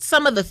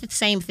some of the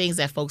same things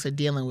that folks are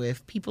dealing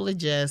with. People are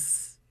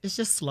it's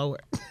just slower.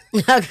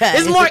 Okay.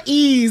 There's more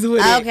ease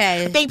with it.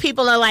 Okay. I think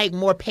people are like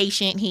more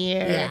patient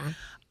here.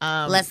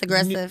 Yeah. Less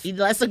aggressive.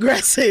 Less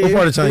aggressive. What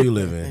part of town you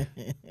live in?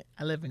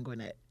 I live in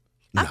Gwinnett.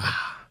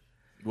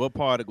 What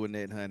part of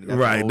Gwinnett, honey?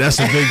 Right, that's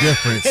a big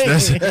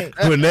difference.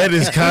 Gwinnett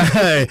is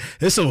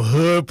there's some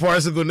hood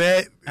parts of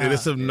Gwinnett, and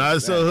there's some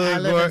not so I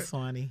hood live in parts.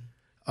 Swanee.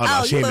 Oh, no,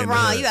 Oh, she you ain't were in the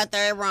wrong. hood. You out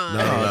there wrong.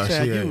 No,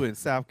 she you ain't. in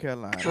South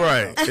Carolina.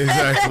 Right,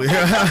 exactly.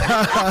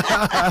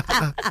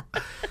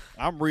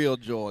 I'm real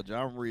Georgia.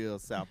 I'm real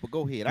South. But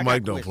go ahead. I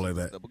Mike got don't play questions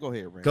that. and stuff, But go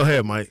ahead, Randy. Go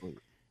ahead, Mike.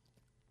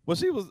 Well,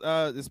 she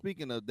was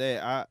speaking of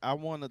that. I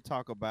want to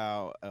talk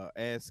about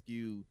ask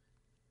you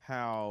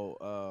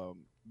how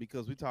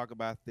because we talk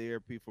about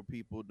therapy for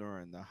people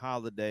during the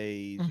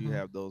holidays. Mm-hmm. You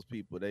have those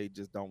people they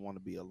just don't want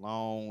to be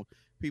alone.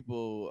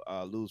 People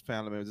lose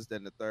family members, this, that,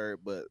 and the third.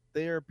 But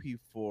therapy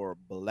for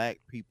Black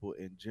people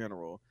in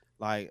general,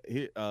 like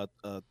a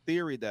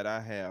theory that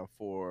I have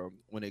for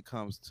when it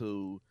comes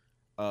to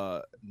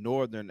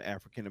Northern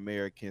African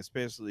American,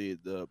 especially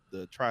the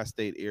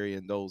tri-state area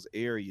and those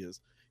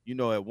areas.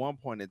 At one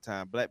point in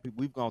time, Black people,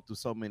 we've gone through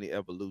so many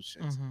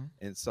evolutions. Mm-hmm.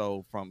 And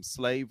so from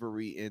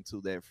slavery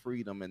into that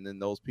freedom, and then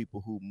those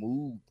people who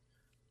moved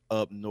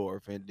up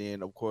north, and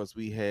then of course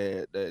we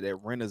had that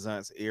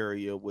Renaissance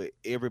area where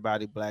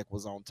everybody black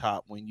was on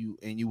top when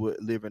you were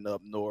living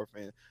up north,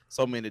 and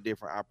so many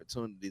different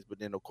opportunities. But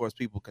then of course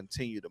people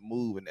continue to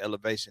move and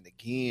elevation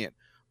again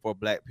for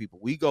black people.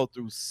 We go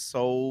through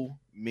so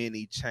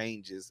many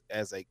changes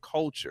as a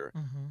culture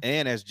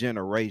and as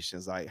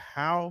generations. Like,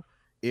 how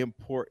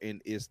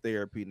important is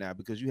therapy now?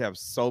 Because you have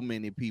so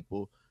many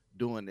people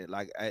doing it.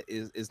 Like,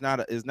 it's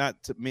not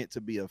meant to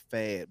be a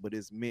fad, but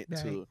it's meant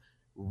to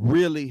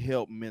really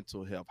help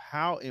mental health.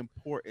 How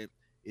important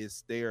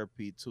is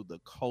therapy to the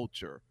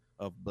culture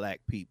of black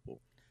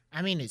people?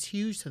 I mean, it's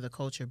huge to the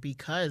culture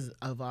because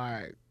of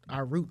our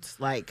roots.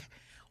 Like,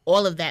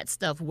 all of that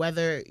stuff,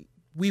 whether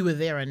we were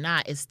there or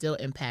not, it still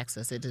impacts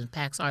us. It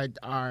impacts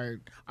our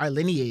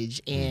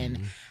lineage and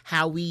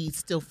how we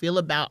still feel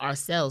about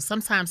ourselves.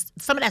 Sometimes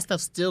some of that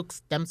stuff still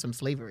stems from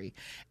slavery.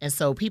 And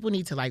so people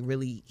need to like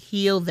really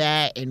heal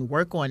that and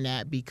work on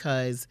that,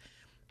 because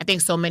I think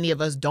so many of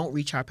us don't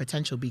reach our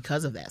potential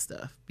because of that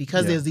stuff,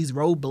 because there's these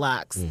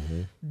roadblocks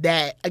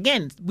that,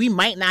 again, we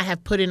might not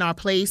have put in our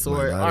place,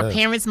 or our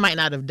parents might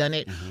not have done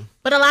it.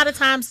 But a lot of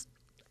times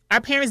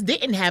our parents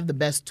didn't have the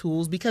best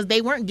tools because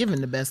they weren't given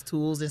the best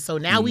tools. And so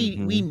now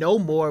we know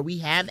more. We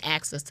have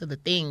access to the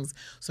things.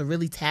 So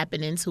really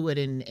tapping into it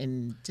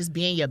and just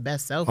being your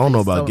best self. I don't know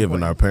about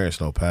giving our parents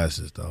no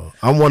passes, though.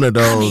 I'm one of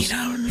those.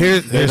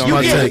 Here's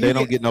my take. They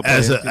don't get no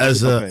passes.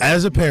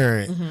 As a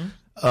parent,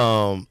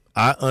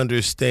 I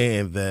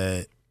understand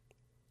that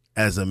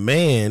as a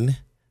man,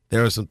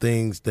 there are some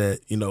things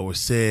that, were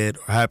said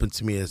or happened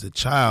to me as a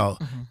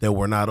child that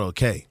were not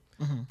okay.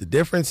 The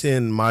difference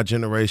in my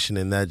generation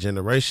and that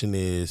generation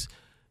is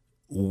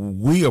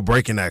we are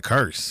breaking that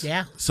curse.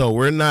 Yeah. So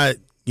we're not,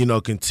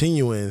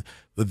 continuing.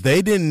 But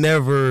they didn't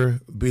never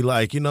be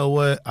like, you know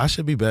what, I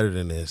should be better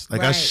than this. Like,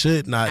 I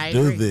should not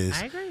do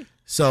this. I agree.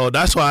 So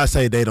that's why I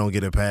say they don't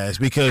get a pass,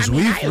 because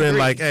we've been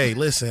like, hey,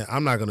 listen,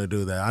 I'm not going to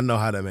do that. I know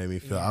how that made me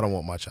feel. I don't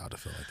want my child to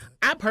feel like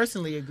that. I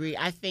personally agree.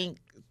 I think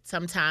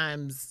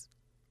sometimes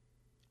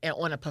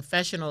on a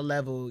professional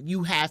level,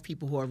 you have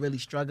people who are really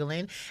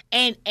struggling.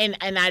 And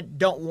I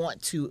don't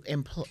want to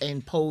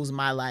impose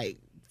my, like,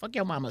 fuck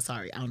your mama,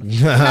 sorry. I don't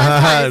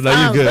know.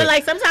 No, you good. But,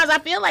 like, sometimes I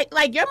feel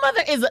like your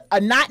mother is a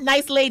not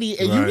nice lady,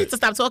 and you need to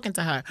stop talking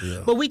to her.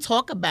 Yeah. But we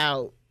talk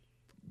about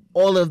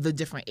all of the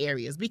different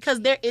areas, because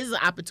there is an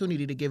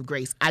opportunity to give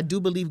grace. I do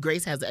believe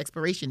grace has an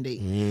expiration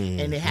date,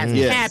 and it has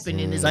to happen.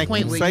 And there's a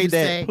point where you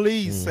say,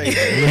 please say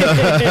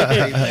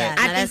that.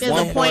 I think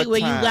there's a point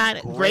where you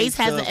got grace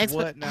has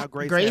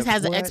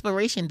an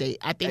expiration date.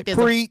 I think there's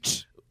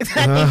preach. I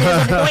think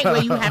there's a point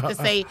where you have to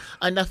say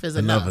enough is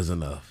enough. Enough is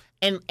enough.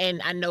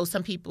 And I know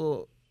some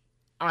people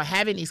are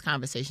having these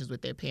conversations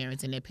with their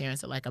parents, and their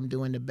parents are like,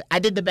 I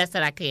did the best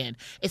that I can.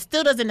 It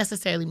still doesn't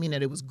necessarily mean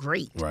that it was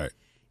great. Right.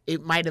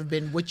 It might have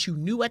been what you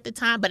knew at the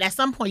time, but at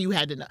some point you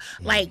had to know.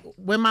 Like,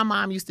 when my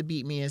mom used to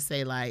beat me and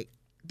say, like,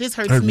 this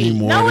hurts me.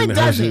 No, it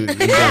doesn't.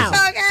 Now,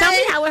 tell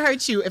me how it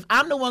hurts you. If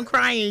I'm the one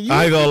crying,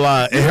 I ain't gonna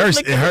lie. It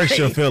hurts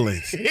your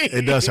feelings.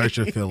 It does hurt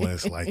your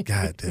feelings. Like,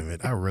 God damn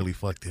it, I really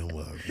fucked him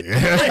up.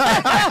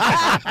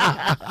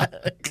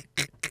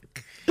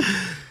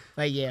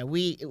 But yeah,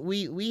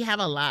 we have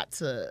a lot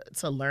to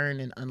learn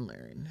and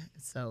unlearn.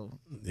 So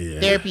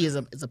therapy is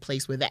a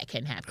place where that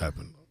can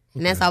happen.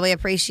 And that's why we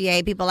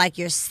appreciate people like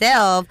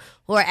yourself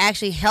who are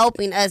actually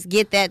helping us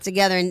get that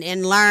together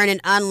and learn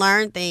and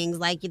unlearn things.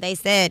 Like they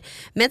said,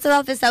 mental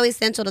health is so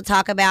essential to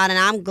talk about, and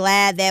I'm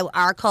glad that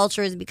our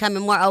culture is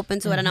becoming more open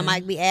to it. And I'm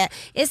like,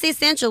 it's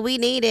essential. We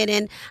need it,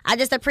 and I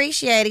just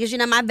appreciate it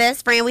because, my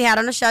best friend we had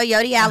on the show,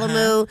 Yodi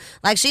Alamu,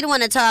 like, she the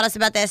one that taught us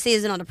about that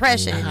seasonal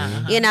depression,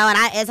 and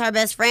I, as her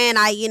best friend,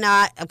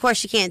 of course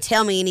she can't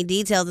tell me any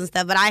details and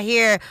stuff, but I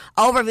hear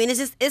overview, and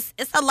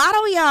it's a lot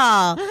on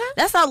y'all.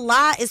 That's a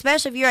lot,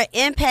 especially if you're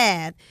an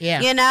empath.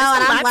 Yeah. And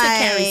I'm like,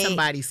 to carry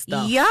somebody's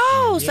stuff.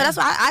 So that's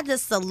why I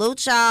just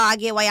salute y'all. I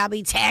get why y'all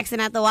be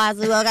taxing at the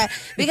wazoo, okay?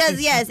 Because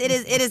yes, it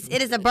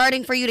is a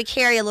burden for you to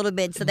carry a little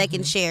bit so they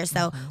can share.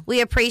 So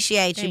we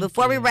appreciate you.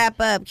 Before we wrap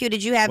up, Q,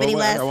 did you have any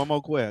last? I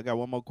got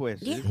one more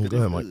question. Yeah. Go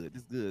ahead, Mike.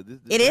 This is good.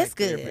 It is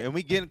good. Therapy. And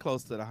we getting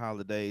close to the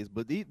holidays,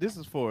 but this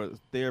is for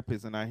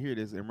therapists, and I hear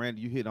this, and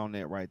Randy, you hit on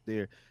that right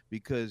there,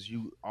 because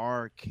you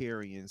are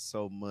carrying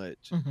so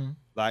much.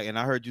 Like, and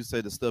I heard you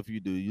say the stuff you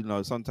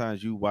do.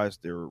 Sometimes you watch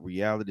their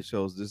reality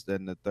shows, this, that,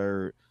 and the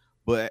third.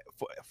 But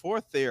for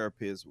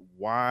therapists,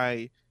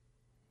 why?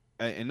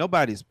 And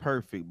nobody's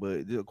perfect,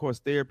 but of course,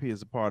 therapy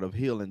is a part of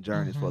healing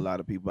journeys for a lot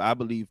of people. I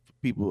believe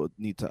people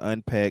need to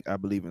unpack. I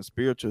believe in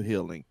spiritual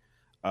healing,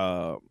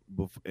 and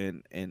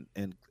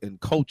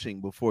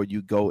coaching before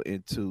you go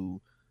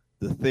into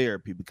the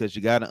therapy, because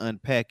you got to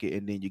unpack it,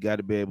 and then you got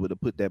to be able to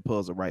put that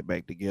puzzle right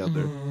back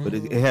together. But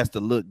it has to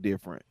look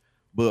different.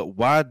 But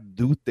why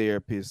do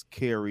therapists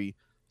carry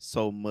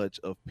so much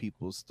of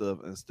people's stuff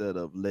instead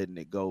of letting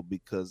it go?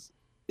 Because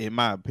in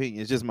my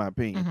opinion, it's just my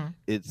opinion,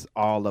 it's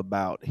all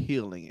about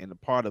healing, and a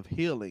part of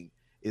healing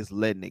is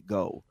letting it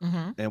go.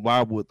 And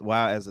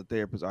why as a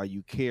therapist are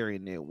you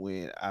carrying it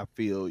when I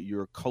feel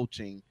you're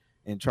coaching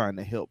and trying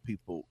to help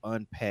people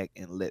unpack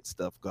and let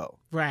stuff go.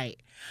 Right.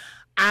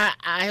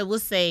 I will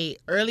say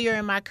earlier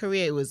in my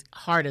career, it was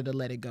harder to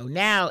let it go.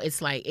 Now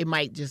it's like it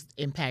might just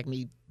impact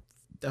me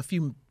a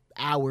few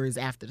hours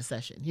after the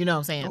session. You know what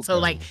I'm saying? Okay. So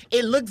like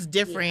it looks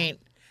different.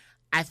 Yeah.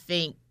 I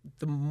think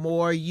the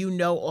more you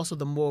know, also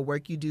the more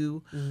work you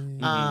do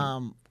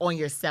on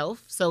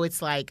yourself. So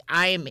it's like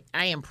I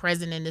am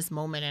present in this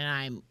moment and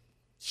I'm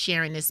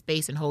sharing this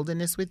space and holding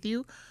this with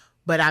you,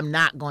 but I'm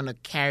not going to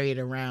carry it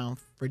around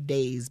for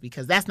days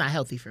because that's not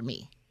healthy for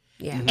me.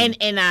 Yeah.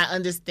 And I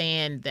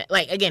understand that,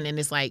 like, again, and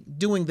it's like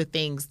doing the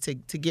things to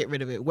get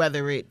rid of it,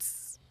 whether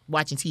it's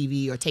watching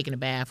TV or taking a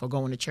bath or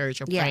going to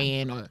church or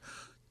praying or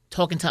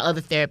talking to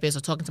other therapists or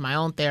talking to my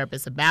own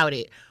therapist about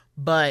it.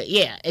 But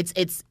yeah,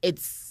 it's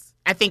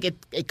I think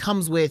it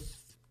comes with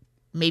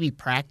maybe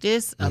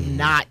practice of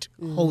not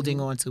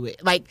holding on to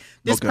it. Like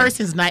this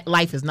person's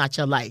life is not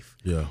your life.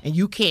 Yeah. And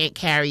you can't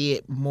carry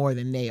it more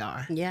than they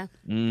are. Yeah.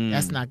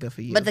 That's not good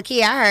for you. But the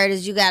key I heard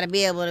is you got to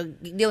be able to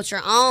deal with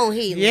your own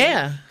healing.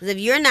 Yeah. Because if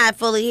you're not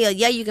fully healed,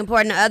 you can pour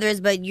into others,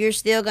 but you're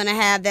still going to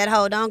have that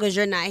hold on because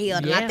you're not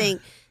healed. Yeah. And I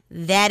think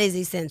that is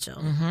essential.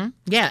 Mm-hmm.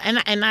 Yeah,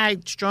 and I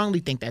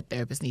strongly think that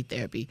therapists need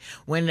therapy.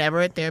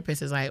 Whenever a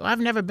therapist is like, well, I've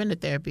never been to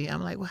therapy,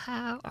 I'm like, well,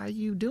 how are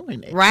you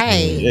doing it?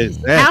 Right.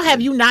 Exactly. How have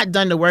you not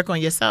done the work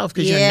on yourself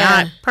because you're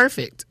not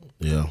perfect?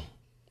 Yeah.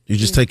 You're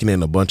just taking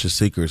in a bunch of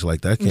secrets.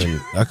 Like that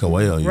can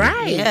weigh on you.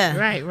 Right. Yeah.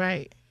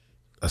 Right.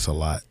 That's a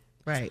lot.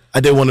 Right. I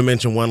did want to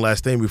mention one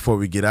last thing before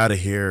we get out of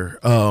here.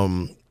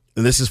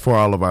 And this is for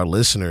all of our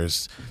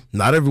listeners.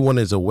 Not everyone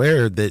is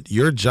aware that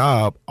your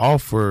job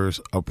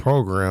offers a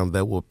program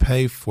that will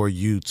pay for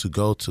you to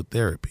go to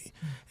therapy.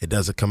 It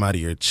doesn't come out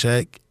of your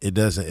check. It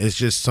doesn't. It's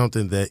just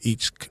something that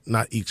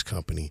not each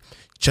company.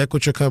 Check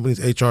with your company's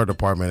HR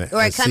department.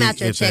 Or it come out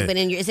your check, but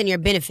it's in your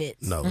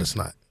benefits. No, it's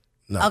not.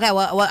 No. Okay,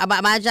 well,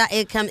 about my job,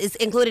 it's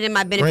included in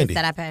my benefits Randy,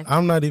 that I pay.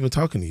 I'm not even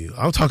talking to you.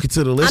 I'm talking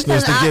to the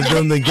listeners to give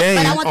them the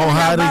game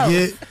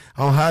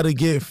on how to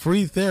get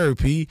free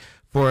therapy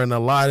for an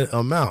allotted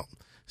amount.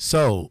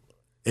 So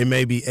it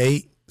may be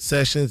 8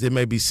 sessions, it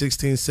may be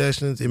 16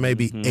 sessions, it may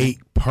be 8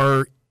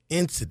 per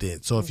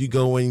incident. So if you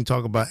go in and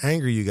talk about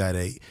anger, you got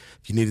 8.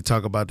 If you need to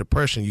talk about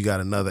depression, you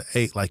got another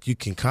 8. Like you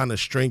can kind of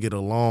string it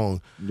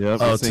along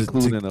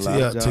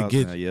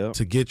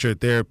to get your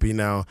therapy.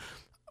 Now,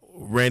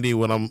 Randy,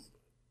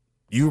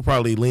 you were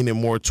probably leaning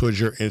more towards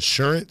your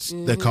insurance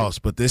that costs,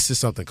 but this is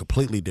something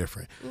completely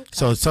different. Okay.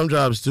 So some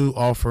jobs do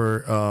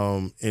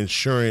offer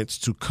insurance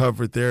to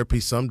cover therapy,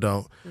 some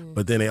don't,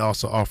 but then they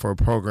also offer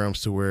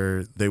programs to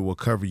where they will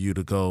cover you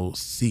to go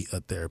see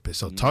a therapist.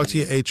 So talk to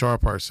your HR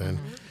person.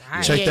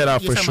 Right. Check that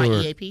out for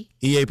sure. EAP?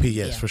 EAP,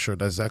 yes, for sure.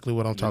 That's exactly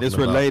what I'm talking about. It's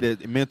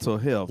related mental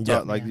health.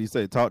 Talk, like you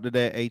say, talk to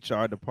that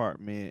HR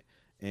department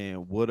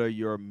and what are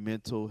your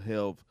mental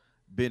health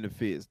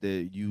benefits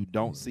that you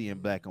don't see in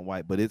black and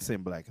white, but it's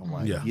in black and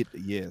white. Yeah.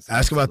 Yes.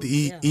 Ask about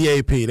the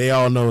EAP. They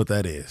all know what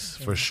that is,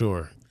 for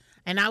sure.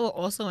 And I will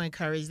also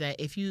encourage that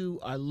if you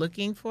are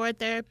looking for a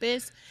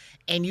therapist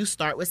and you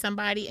start with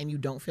somebody and you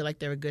don't feel like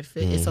they're a good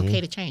fit, it's okay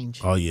to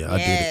change. Oh, yeah. I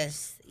did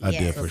it. I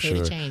did for sure. It's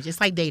okay to change.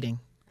 It's like dating.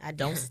 I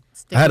don't.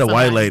 I had a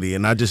white lady,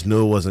 and I just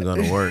knew it wasn't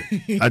going to work.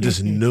 I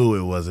just knew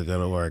it wasn't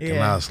going to work, and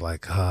I was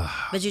like,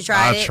 But you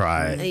tried it? I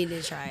tried. You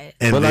did try it.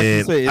 And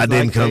then I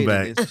didn't come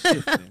back.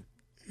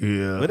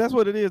 Yeah, but that's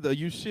what it is. Though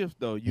you shift,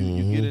 though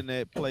you get in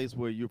that place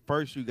where you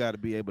got to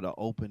be able to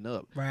open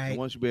up. Right. And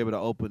once you be able to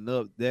open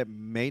up, that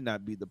may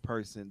not be the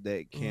person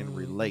that can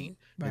relate.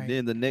 Right. And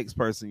then the next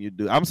person you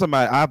do. I'm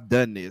somebody. I've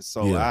done this,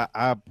 so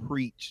I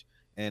preach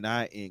and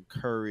I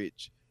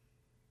encourage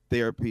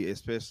therapy,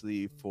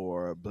 especially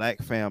for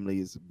Black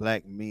families,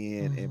 Black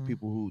men, and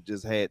people who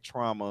just had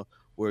trauma.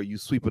 Where you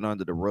sweep it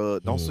under the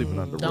rug. Don't sweep it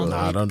under the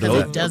rug. Don't do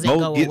it.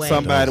 Go get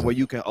somebody where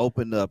you can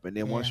open up, and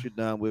then once you're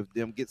done with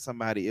them, get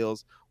somebody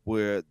else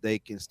where they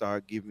can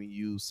start giving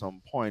you some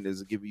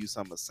pointers, giving you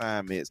some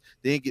assignments.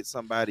 Then get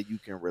somebody you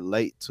can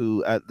relate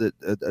to.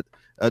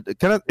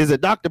 Is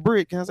it Dr.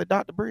 Brit? Can I say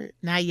Dr. Brit?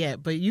 Not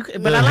yet, but you.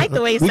 But I like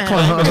the way it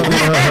sounds.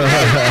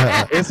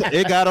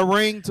 It got a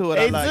ring to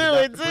it.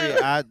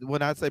 I like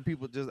when I say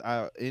people,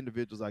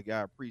 individuals like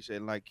I appreciate,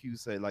 it. Like you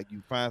say, like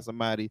you find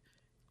somebody.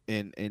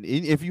 And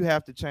if you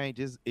have to change,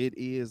 it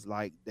is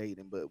like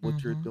dating. But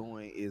what you're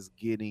doing is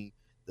getting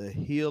the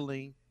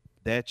healing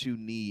that you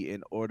need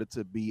in order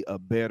to be a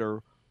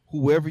better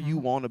whoever you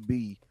want to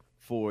be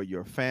for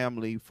your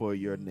family, for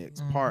your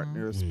next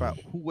partner, spouse,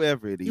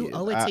 whoever it is. You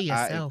owe it to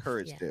yourself. I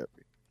encourage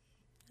therapy.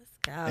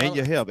 And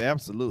your health,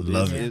 absolutely.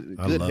 Love it.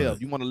 Good health.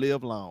 You want to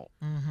live long.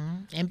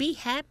 And be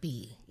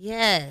happy.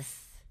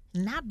 Yes.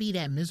 Not be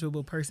that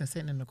miserable person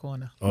sitting in the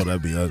corner. Oh,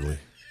 that'd be ugly.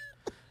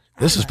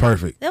 This is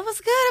perfect. It was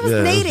good. It was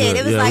needed.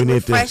 It was like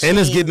refreshing. And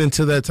it's getting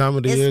into that time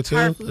of the year, too.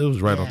 It was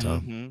right on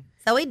time.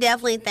 So we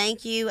definitely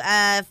thank you,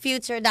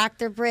 future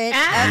Dr. Brit.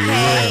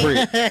 Ah.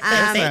 Okay.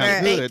 Sounds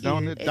For- good,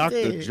 don't it?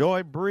 Dr.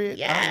 Joy Brit. I like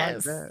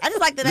Yes. that. I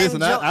just like the name.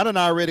 Listen, I done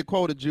already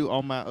quoted you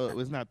on my.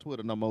 It's not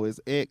Twitter no more.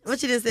 It's X.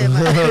 What you just said,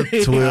 Mike?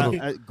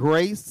 Twitter.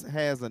 Grace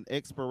has an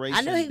expiration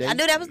I knew date.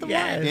 that was the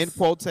Yes. In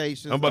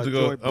quotations. I'm about to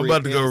go. Joy I'm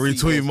about to go Brit,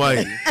 retweet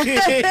Mike.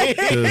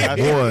 I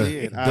Boy,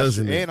 did.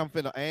 doesn't it? And I'm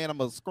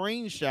gonna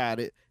screenshot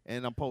it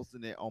and I'm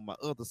posting it on my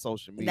other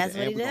social media. That's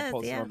what and he we're gonna does,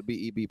 post yeah. it on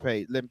the BEB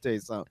page. Let me tell you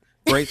something.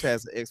 Grace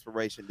has an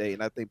expiration date,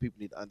 and I think people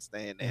need to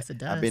understand that. Yes, it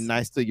does. I've been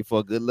nice to you for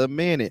a good little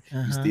minute. You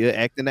Uh-huh. still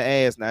acting the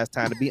ass. Now it's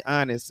time to be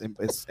honest and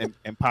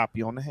pop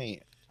you on the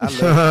hand. I love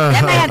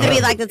That may have to be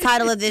like the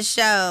title of this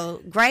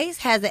show. Grace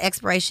has an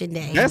expiration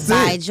date That's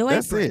by it. Joi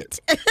That's Brit.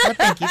 Well,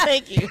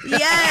 thank you.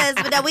 Yes,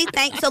 but that we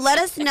thank. So let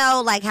us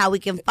know like how we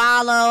can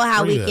follow, how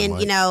Where we you at, can,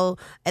 Mike?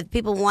 if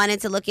people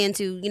wanted to look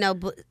into,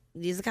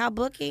 is it called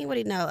booking? What do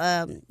you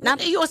know?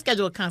 Not. You'll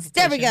schedule a There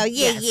consultation. we go.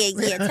 Yeah.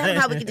 Tell them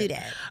how we can do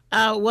that.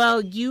 Well,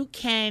 you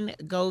can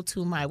go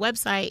to my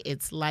website.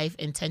 It's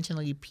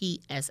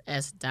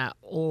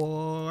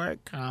lifeintentionallypss.org.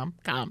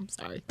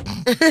 Sorry.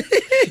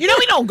 We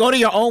don't go to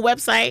your own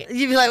website.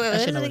 You be like, wait, I what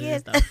should is know it what it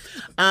is, again?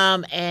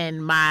 though.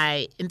 And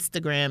my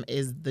Instagram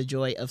is The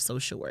Joy of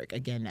Social Work.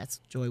 Again, that's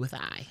Joy with an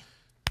I.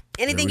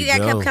 Anything There you we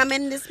got go.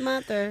 coming this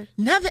month or?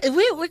 Nothing.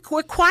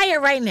 We're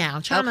quiet right now.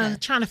 Okay.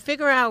 Trying to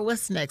figure out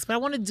what's next. But I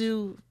want to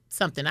do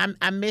something.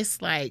 I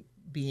miss like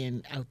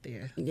being out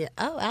there, Yeah.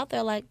 Oh, out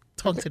there like.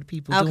 talking to the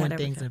people, Okay, doing there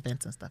we things go. and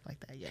events and stuff like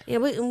that. Yeah. Yeah,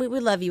 we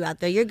love you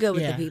out there. You're good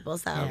with Yeah, the people,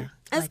 so yeah.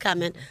 that's Like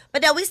coming.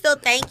 But no, we still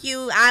thank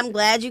you. I'm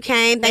glad you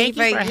came. Thank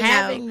you for you know,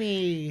 having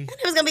me. It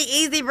was gonna be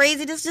easy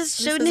breezy. Just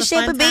shooting the was a shit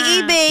fun with Big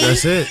time. EB.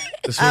 That's it.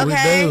 That's what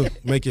Okay. we do.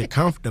 Make it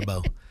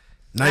comfortable.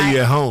 Now you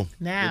at home.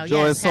 Now,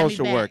 Joy yes, have me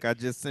Social back. Work. I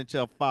just sent you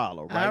a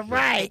follow. Right All there.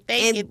 right.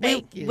 Thank you.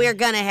 Thank you. We're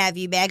gonna have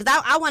you back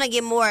because I want to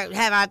get more,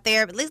 have our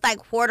therapy at least like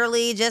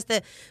quarterly, just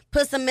to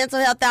put some mental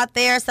health out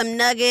there, some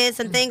nuggets,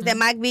 some things that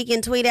Mike B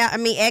can tweet out. I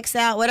mean, X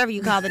out, whatever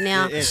you call it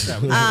now.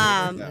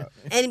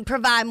 And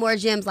provide more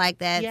gems like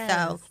that. Yes.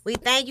 So we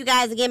thank you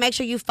guys again. Make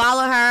sure you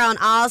follow her on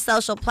all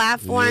social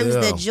platforms.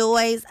 Yeah. The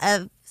Joys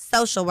of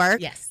Social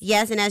Work.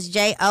 Yes. And that's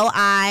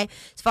JOI.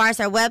 As far as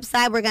her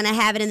website, we're gonna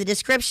have it in the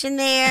description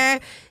there.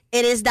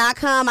 It is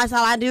 .com. That's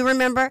all I do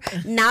remember.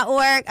 Not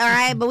 .org. All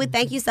right. But we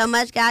thank you so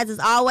much, guys. As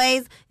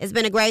always, it's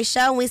been a great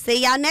show. And we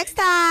see y'all next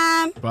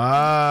time.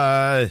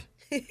 Bye.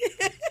 Okay,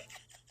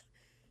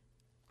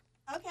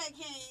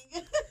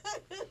 King.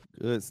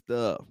 Good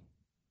stuff.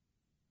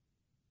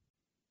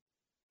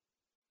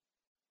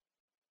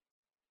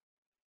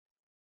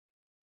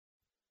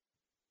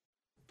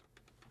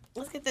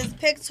 Let's get this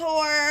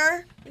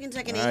picture. We can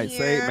check it All in right,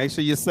 here. make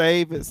sure you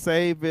save it.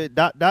 Save it.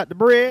 Dr.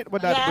 Brit.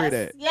 What Dr. Brit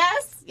at?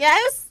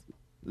 Yes.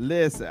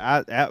 Listen,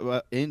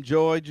 I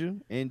enjoyed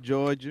you. I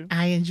enjoyed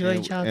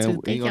y'all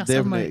too. Thank y'all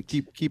so much.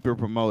 Keep it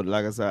promoted.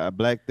 Like I said,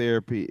 Black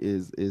therapy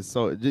is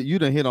so. You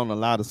done hit on a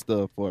lot of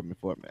stuff for me.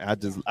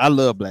 I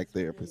love Black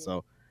therapy,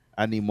 so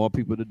I need more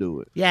people to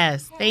do it.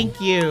 Yes. Thank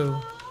you.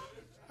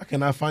 I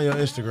cannot find your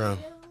Instagram.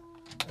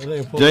 It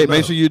ain't pulling Jay, up.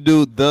 make sure you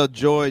do the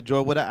Joy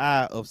with an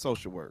I of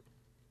social work.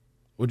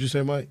 What'd you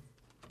say, Mike?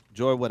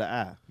 Joy with an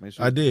I. Make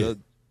sure I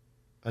did.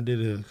 I did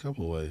it a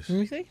couple of ways. Let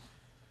me see.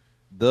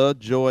 The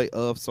Joy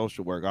of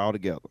Social Work all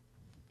together.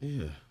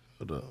 Yeah.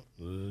 Hold up.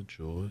 The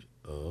Joy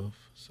of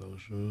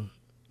Social.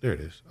 There it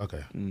is.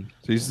 Okay.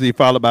 So you see,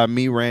 followed by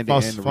me, Randy,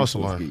 False- and the false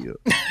resource alarm. guild.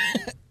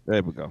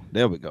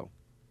 There we go.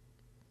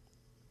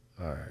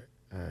 All right.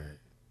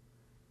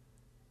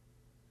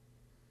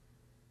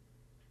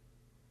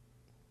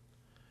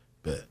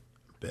 Bet.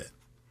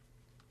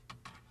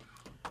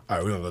 All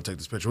right, we're going to go take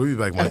this picture. We'll be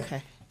back, Mike.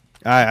 Okay.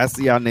 All right, I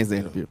see y'all next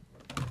interview.